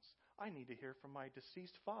seance. I need to hear from my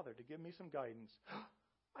deceased father to give me some guidance.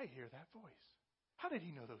 I hear that voice. How did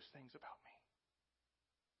he know those things about me?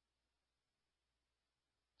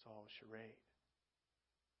 It's all a charade.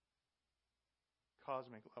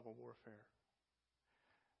 Cosmic level warfare.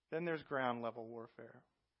 Then there's ground level warfare.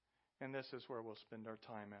 And this is where we'll spend our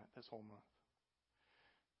time at this whole month.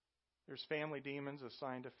 There's family demons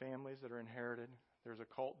assigned to families that are inherited. There's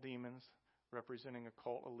occult demons representing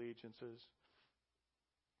occult allegiances.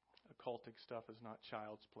 Occultic stuff is not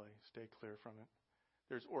child's play. Stay clear from it.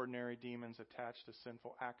 There's ordinary demons attached to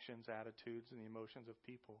sinful actions, attitudes, and the emotions of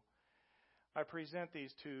people. I present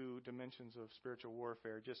these two dimensions of spiritual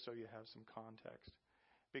warfare just so you have some context,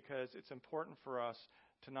 because it's important for us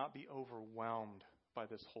to not be overwhelmed by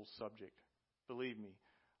this whole subject. Believe me,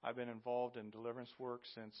 I've been involved in deliverance work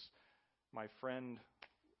since my friend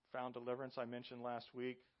found deliverance, I mentioned last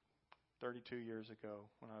week, 32 years ago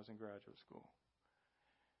when I was in graduate school.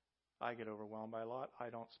 I get overwhelmed by a lot. I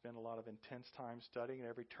don't spend a lot of intense time studying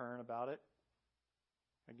every turn about it.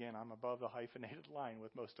 Again, I'm above the hyphenated line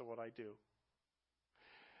with most of what I do.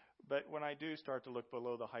 But when I do start to look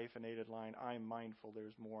below the hyphenated line, I'm mindful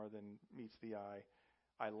there's more than meets the eye.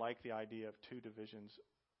 I like the idea of two dimensions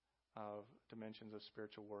of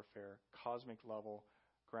spiritual warfare: cosmic level,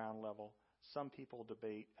 ground level. Some people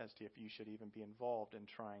debate as to if you should even be involved in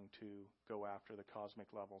trying to go after the cosmic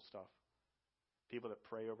level stuff. People that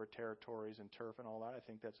pray over territories and turf and all that, I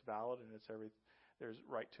think that's valid, and there's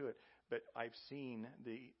right to it. But I've seen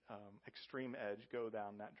the extreme edge go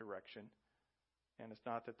down that direction. And it's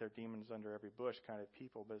not that they're demons under every bush kind of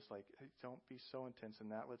people, but it's like, hey, don't be so intense in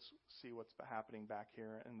that. Let's see what's happening back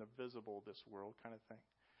here in the visible, this world kind of thing.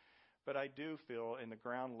 But I do feel in the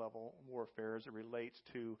ground level warfare as it relates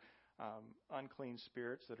to unclean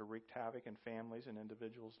spirits that have wreaked havoc in families and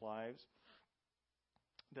individuals' lives,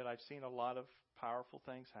 that I've seen a lot of powerful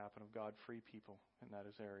things happen of God-free people in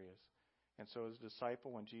those areas. And so as a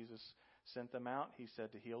disciple, when Jesus sent them out, he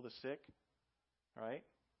said to heal the sick, right?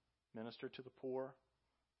 Minister to the poor,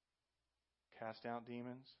 cast out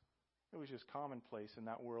demons. It was just commonplace in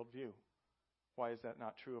that worldview. Why is that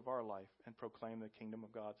not true of our life? And proclaim the kingdom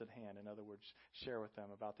of God's at hand. In other words, share with them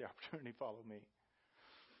about the opportunity to follow me.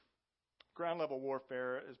 Ground level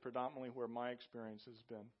warfare is predominantly where my experience has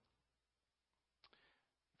been.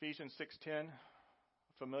 Ephesians 6:10,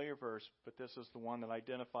 a familiar verse, but this is the one that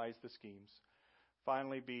identifies the schemes.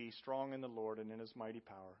 Finally, be strong in the Lord and in his mighty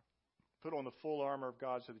power. Put on the full armor of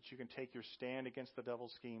God so that you can take your stand against the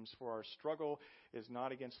devil's schemes. For our struggle is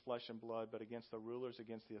not against flesh and blood, but against the rulers,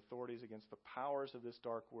 against the authorities, against the powers of this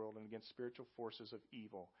dark world, and against spiritual forces of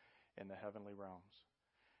evil in the heavenly realms.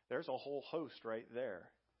 There's a whole host right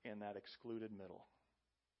there in that excluded middle.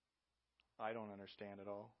 I don't understand it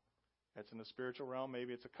all. It's in the spiritual realm.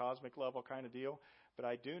 Maybe it's a cosmic level kind of deal. But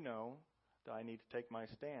I do know that I need to take my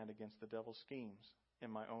stand against the devil's schemes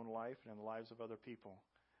in my own life and in the lives of other people.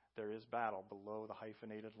 There is battle below the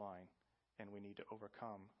hyphenated line, and we need to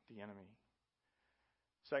overcome the enemy.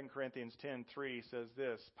 2 Corinthians 10:3 says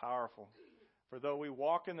this, powerful. For though we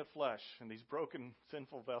walk in the flesh, in these broken,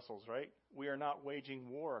 sinful vessels, right? We are not waging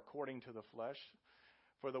war according to the flesh.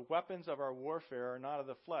 For the weapons of our warfare are not of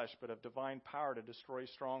the flesh, but of divine power to destroy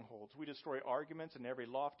strongholds. We destroy arguments and every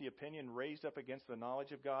lofty opinion raised up against the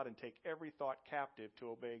knowledge of God and take every thought captive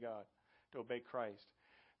to obey God, to obey Christ.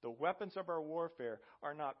 The weapons of our warfare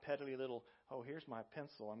are not petty little, oh, here's my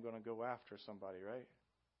pencil, I'm going to go after somebody, right?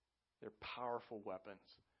 They're powerful weapons.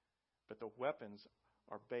 But the weapons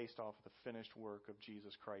are based off of the finished work of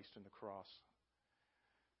Jesus Christ in the cross.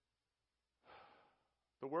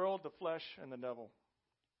 The world, the flesh, and the devil.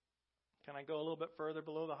 Can I go a little bit further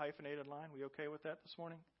below the hyphenated line? We okay with that this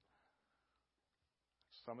morning?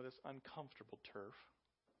 Some of this uncomfortable turf.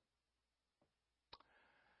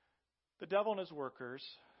 The devil and his workers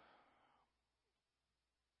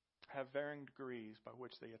have varying degrees by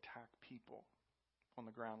which they attack people on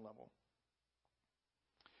the ground level.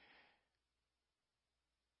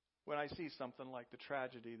 When I see something like the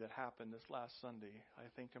tragedy that happened this last Sunday, I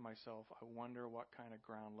think to myself, I wonder what kind of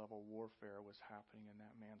ground level warfare was happening in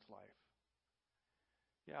that man's life.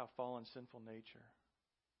 Yeah, fallen sinful nature.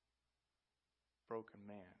 Broken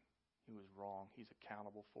man. He was wrong. He's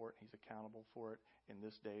accountable for it. He's accountable for it in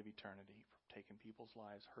this day of eternity, for taking people's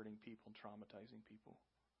lives, hurting people, and traumatizing people.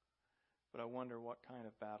 But I wonder what kind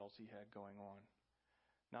of battles he had going on.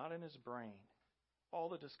 Not in his brain. All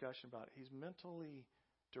the discussion about it, he's mentally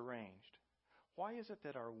deranged. Why is it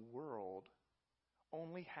that our world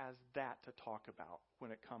only has that to talk about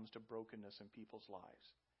when it comes to brokenness in people's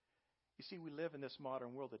lives? You see, we live in this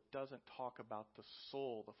modern world that doesn't talk about the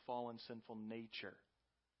soul, the fallen sinful nature.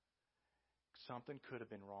 Something could have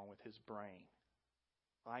been wrong with his brain.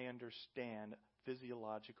 I understand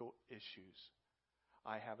physiological issues.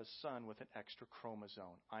 I have a son with an extra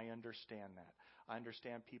chromosome. I understand that. I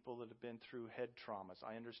understand people that have been through head traumas.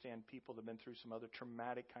 I understand people that have been through some other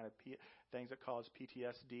traumatic kind of things that cause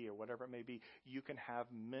PTSD or whatever it may be. You can have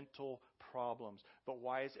mental problems. But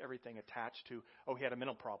why is everything attached to, oh, he had a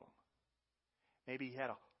mental problem? Maybe he had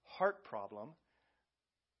a heart problem,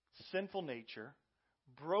 sinful nature,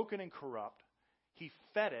 broken and corrupt. He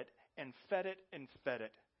fed it and fed it and fed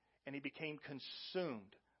it, and he became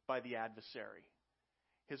consumed by the adversary.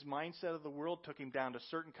 His mindset of the world took him down to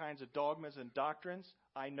certain kinds of dogmas and doctrines.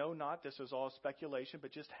 I know not, this is all speculation,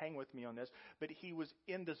 but just hang with me on this. But he was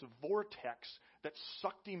in this vortex that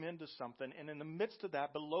sucked him into something. And in the midst of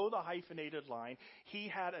that, below the hyphenated line, he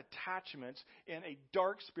had attachments in a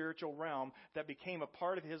dark spiritual realm that became a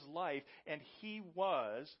part of his life. And he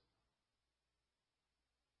was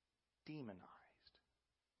demonized.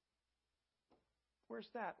 Where's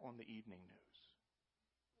that on the evening news?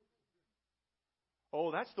 Oh,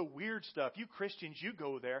 that's the weird stuff. You Christians, you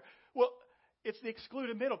go there. Well, it's the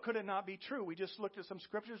excluded middle. Could it not be true? We just looked at some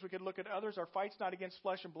scriptures. We could look at others. Our fight's not against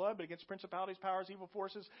flesh and blood, but against principalities, powers, evil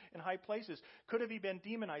forces, and high places. Could have he been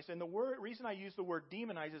demonized? And the reason I use the word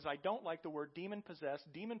demonized is I don't like the word demon-possessed.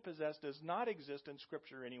 Demon-possessed does not exist in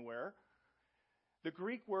Scripture anywhere. The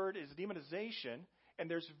Greek word is demonization, and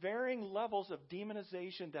there's varying levels of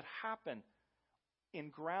demonization that happen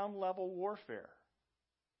in ground-level warfare.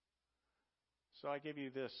 So I give you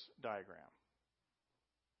this diagram.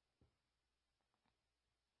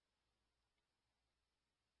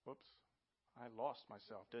 Whoops. I lost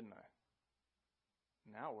myself, didn't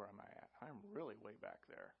I? Now where am I at? I'm really way back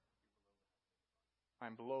there.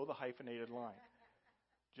 I'm below the hyphenated line.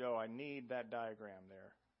 Joe, I need that diagram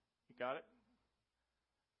there. You got it?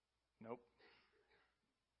 Nope.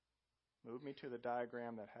 Move me to the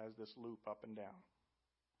diagram that has this loop up and down.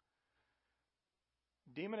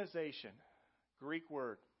 Demonization. Greek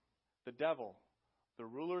word, the devil, the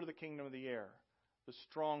ruler of the kingdom of the air, the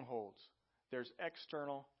strongholds. There's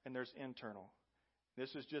external and there's internal.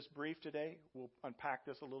 This is just brief today. We'll unpack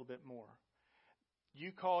this a little bit more.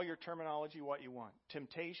 You call your terminology what you want.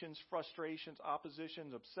 Temptations, frustrations,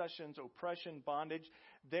 oppositions, obsessions, oppression, bondage.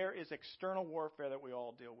 There is external warfare that we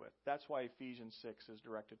all deal with. That's why Ephesians 6 is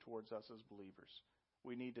directed towards us as believers.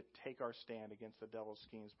 We need to take our stand against the devil's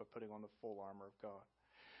schemes by putting on the full armor of God.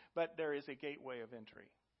 But there is a gateway of entry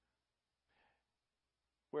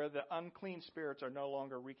where the unclean spirits are no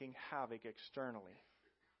longer wreaking havoc externally,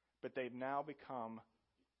 but they've now become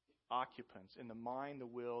occupants in the mind, the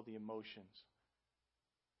will, the emotions,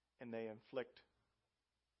 and they inflict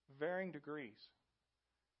varying degrees.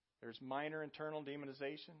 There's minor internal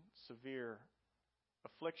demonization, severe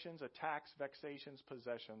afflictions, attacks, vexations,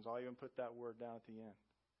 possessions. I'll even put that word down at the end.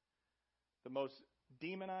 The most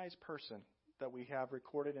demonized person that we have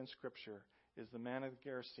recorded in Scripture is the man of the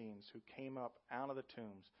Gerasenes who came up out of the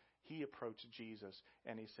tombs. He approached Jesus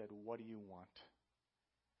and he said, "What do you want?"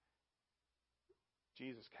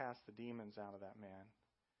 Jesus cast the demons out of that man.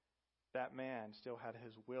 That man still had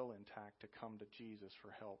his will intact to come to Jesus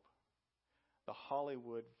for help. The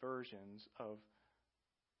Hollywood versions of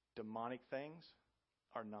demonic things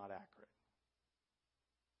are not accurate.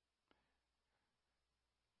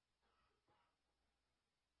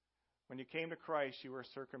 When you came to Christ, you were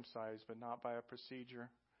circumcised, but not by a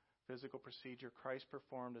physical procedure. Christ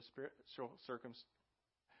performed a spiritual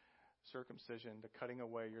circumcision, the cutting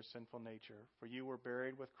away your sinful nature. For you were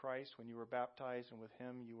buried with Christ when you were baptized, and with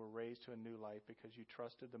him you were raised to a new life because you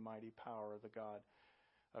trusted the mighty power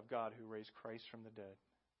of God who raised Christ from the dead.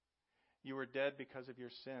 You were dead because of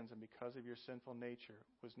your sins, and because of your sinful nature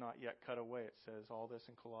was not yet cut away. It says all this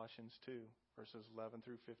in Colossians 2, verses 11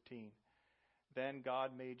 through 15. Then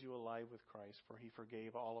God made you alive with Christ, for he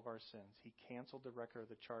forgave all of our sins. He canceled the record of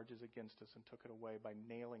the charges against us and took it away by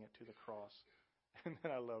nailing it to the cross. And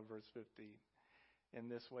then I love verse 15. In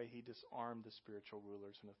this way, he disarmed the spiritual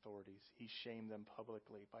rulers and authorities. He shamed them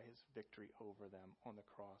publicly by his victory over them on the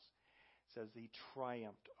cross. It says he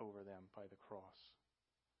triumphed over them by the cross.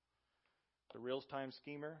 The real-time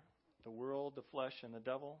schemer, the world, the flesh, and the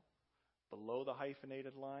devil, below the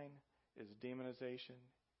hyphenated line is demonization.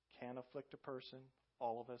 Can afflict a person,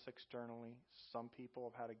 all of us externally. Some people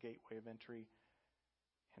have had a gateway of entry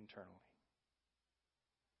internally.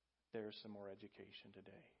 There's some more education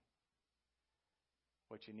today.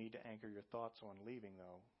 What you need to anchor your thoughts on leaving,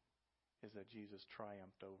 though, is that Jesus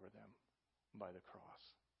triumphed over them by the cross.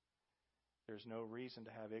 There's no reason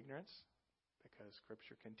to have ignorance because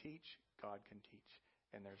Scripture can teach, God can teach.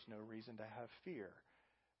 And there's no reason to have fear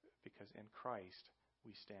because in Christ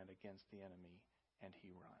we stand against the enemy and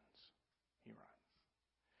he runs. He runs.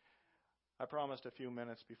 I promised a few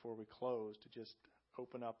minutes before we close to just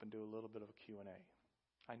open up and do a little bit of a Q&A.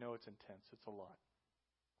 I know it's intense. It's a lot.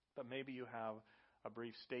 But maybe you have a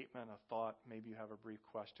brief statement, a thought. Maybe you have a brief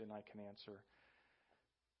question I can answer.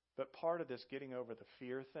 But part of this getting over the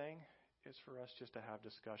fear thing is for us just to have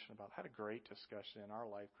discussion about. I had a great discussion in our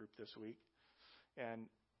life group this week And,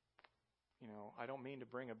 I don't mean to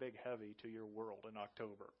bring a big heavy to your world in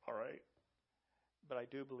October, all right? But I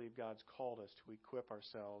do believe God's called us to equip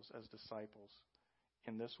ourselves as disciples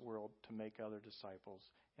in this world to make other disciples.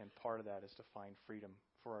 And part of that is to find freedom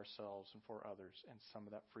for ourselves and for others. And some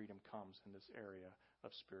of that freedom comes in this area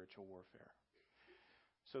of spiritual warfare.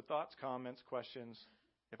 So thoughts, comments, questions.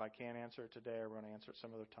 If I can't answer it today, I'm going to answer it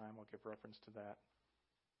some other time. I'll give reference to that.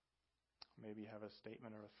 Maybe have a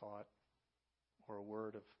statement or a thought or a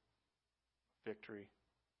word of victory.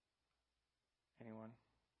 Anyone?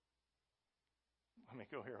 Let me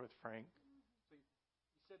go here with Frank. So you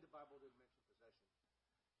said the Bible didn't mention possession,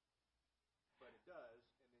 but it does,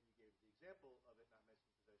 and then you gave the example of it not mentioning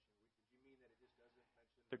possession. Did you mean that it just doesn't mention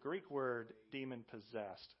the Greek word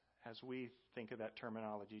demon-possessed, as we think of that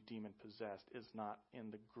terminology, demon-possessed, is not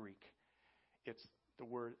in the Greek. It's the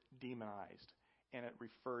word demonized, and it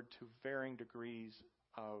referred to varying degrees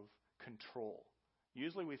of control.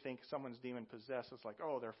 Usually we think someone's demon-possessed. It's like,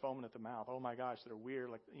 oh, they're foaming at the mouth. Oh, my gosh, they're weird,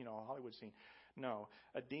 like, a Hollywood scene. No,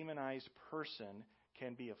 a demonized person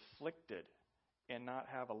can be afflicted and not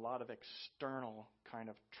have a lot of external kind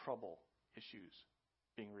of trouble issues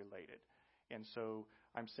being related. And so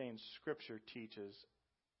I'm saying Scripture teaches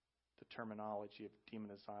the terminology of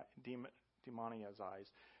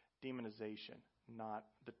demonization, not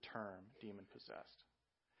the term demon-possessed.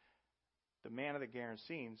 The man of the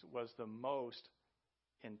Gerasenes was the most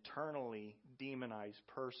internally demonized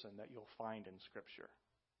person that you'll find in Scripture.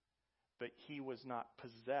 But he was not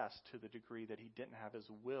possessed to the degree that he didn't have his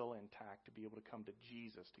will intact to be able to come to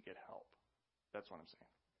Jesus to get help. That's what I'm saying.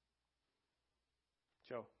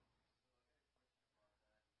 Joe.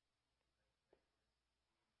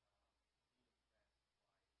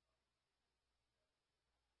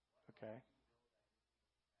 Okay.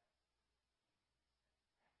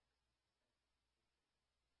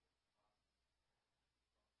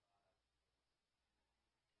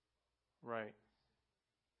 Right.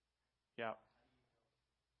 Yeah.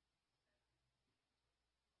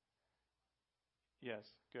 Yes,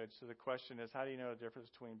 good. So the question is, how do you know the difference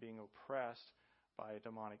between being oppressed by a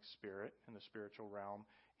demonic spirit in the spiritual realm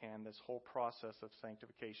and this whole process of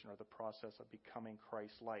sanctification, or the process of becoming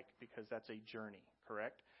Christ-like? Because that's a journey,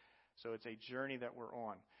 correct? So it's a journey that we're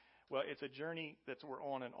on. Well, it's a journey that we're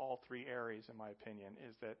on in all three areas, in my opinion,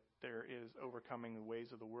 is that there is overcoming the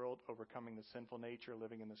ways of the world, overcoming the sinful nature,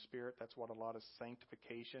 living in the Spirit. That's what a lot of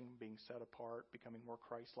sanctification, being set apart, becoming more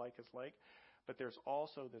Christ-like is like. But there's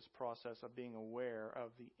also this process of being aware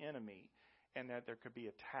of the enemy and that there could be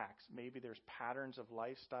attacks. Maybe there's patterns of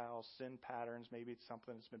lifestyle, sin patterns. Maybe it's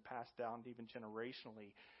something that's been passed down even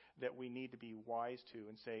generationally that we need to be wise to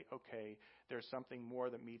and say, okay, there's something more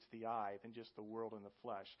that meets the eye than just the world and the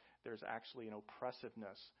flesh. There's actually an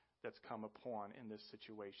oppressiveness that's come upon in this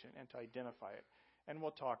situation, and to identify it. And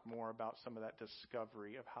we'll talk more about some of that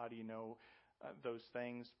discovery of how do you know those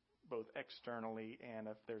things, both externally and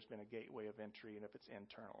if there's been a gateway of entry and if it's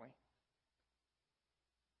internally.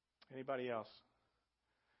 Anybody else?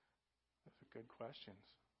 Those are good questions.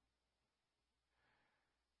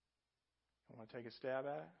 You want to take a stab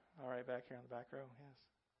at it? All right, back here on the back row. Yes.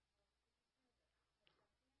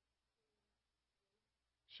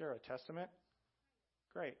 Sure, a testament?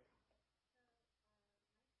 Great.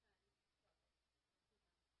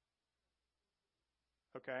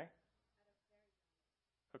 Okay.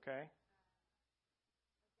 Okay.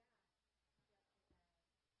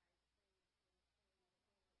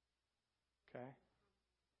 Okay.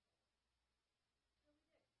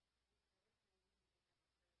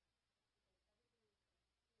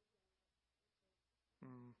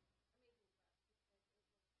 Hmm.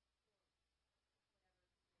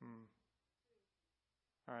 Hmm.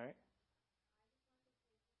 All right.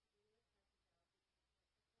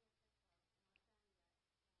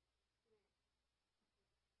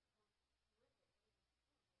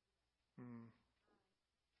 Hmm.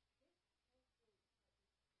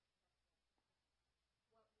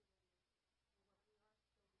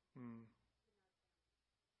 Hmm.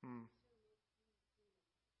 Hmm.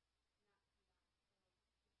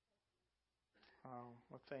 Oh,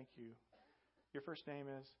 well, thank you. Your first name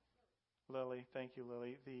is? Lily. Thank you,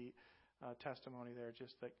 Lily. The testimony there,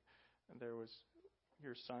 just that there was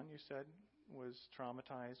your son, you said, was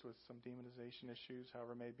traumatized with some demonization issues,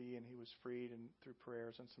 however it may be, and he was freed and through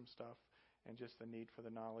prayers and some stuff, and just the need for the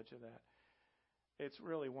knowledge of that. It's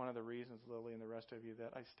really one of the reasons, Lily and the rest of you,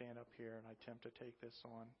 that I stand up here and I attempt to take this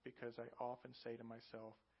on, because I often say to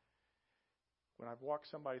myself, when I've walked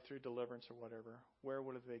somebody through deliverance or whatever, where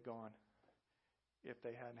would have they gone? if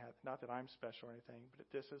they hadn't had, not that I'm special or anything, but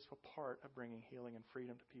this is a part of bringing healing and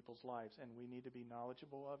freedom to people's lives. And we need to be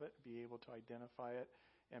knowledgeable of it, be able to identify it,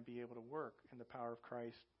 and be able to work in the power of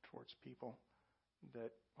Christ towards people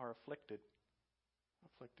that are afflicted.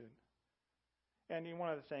 And one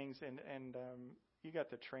of the things, and you got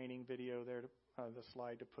the training video there, the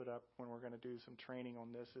slide to put up when we're going to do some training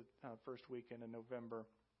on this first weekend in November.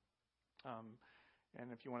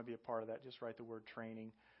 And if you want to be a part of that, just write the word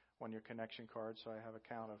training on your connection card so I have a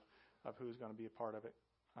count of who's going to be a part of it.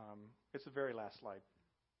 It's the very last slide.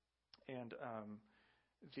 And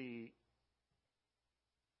the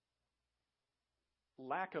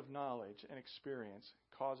lack of knowledge and experience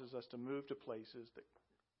causes us to move to places that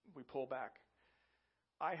we pull back.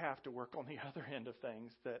 I have to work on the other end of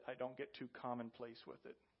things that I don't get too commonplace with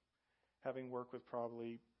it. Having worked with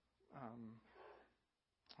probably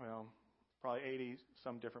 80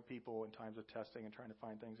 some different people in times of testing and trying to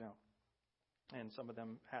find things out. And some of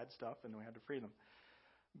them had stuff and we had to free them.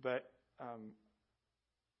 But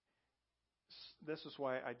this is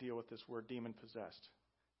why I deal with this word demon-possessed.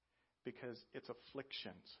 Because it's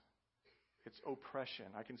afflictions. It's oppression.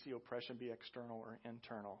 I can see oppression be external or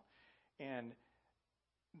internal. And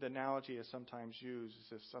the analogy is sometimes used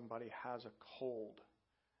is if somebody has a cold.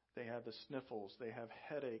 They have the sniffles. They have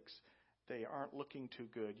headaches. They aren't looking too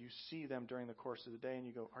good. You see them during the course of the day and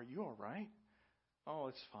you go, "Are you all right?" "Oh,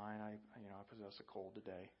 it's fine. I possess a cold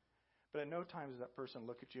today." But at no time does that person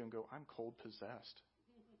look at you and go, "I'm cold possessed."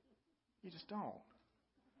 You just don't.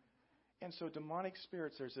 And so demonic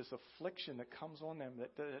spirits, there's this affliction that comes on them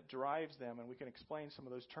that drives them, and we can explain some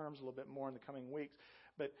of those terms a little bit more in the coming weeks.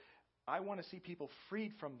 But I want to see people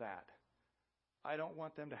freed from that. I don't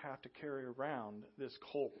want them to have to carry around this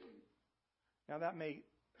cold. Now that may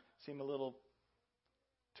seem a little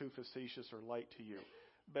too facetious or light to you,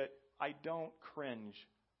 but I don't cringe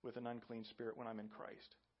with an unclean spirit when I'm in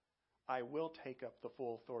Christ. I will take up the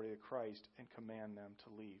full authority of Christ and command them to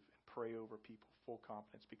leave and pray over people full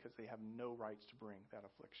confidence because they have no rights to bring that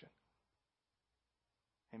affliction.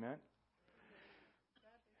 Amen?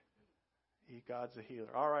 God's a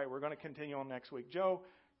healer. All right, we're going to continue on next week. Joe,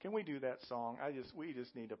 can we do that song? We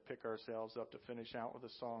just need to pick ourselves up to finish out with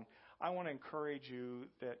a song. I want to encourage you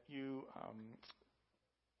that you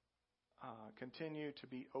continue to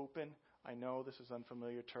be open. I know this is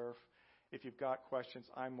unfamiliar turf. If you've got questions,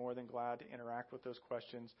 I'm more than glad to interact with those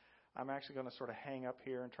questions. I'm actually going to sort of hang up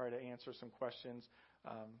here and try to answer some questions.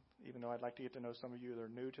 Even though I'd like to get to know some of you that are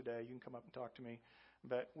new today, you can come up and talk to me.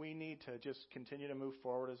 But we need to just continue to move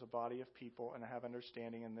forward as a body of people and have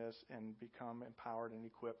understanding in this and become empowered and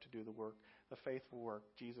equipped to do the work, the faithful work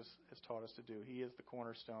Jesus has taught us to do. He is the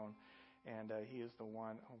cornerstone, and He is the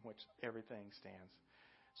one on which everything stands.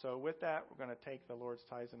 So with that, we're going to take the Lord's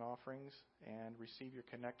tithes and offerings and receive your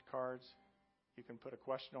Connect cards. You can put a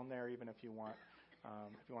question on there even if you want.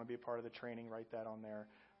 If you want to be a part of the training, write that on there.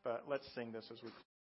 But let's sing this as we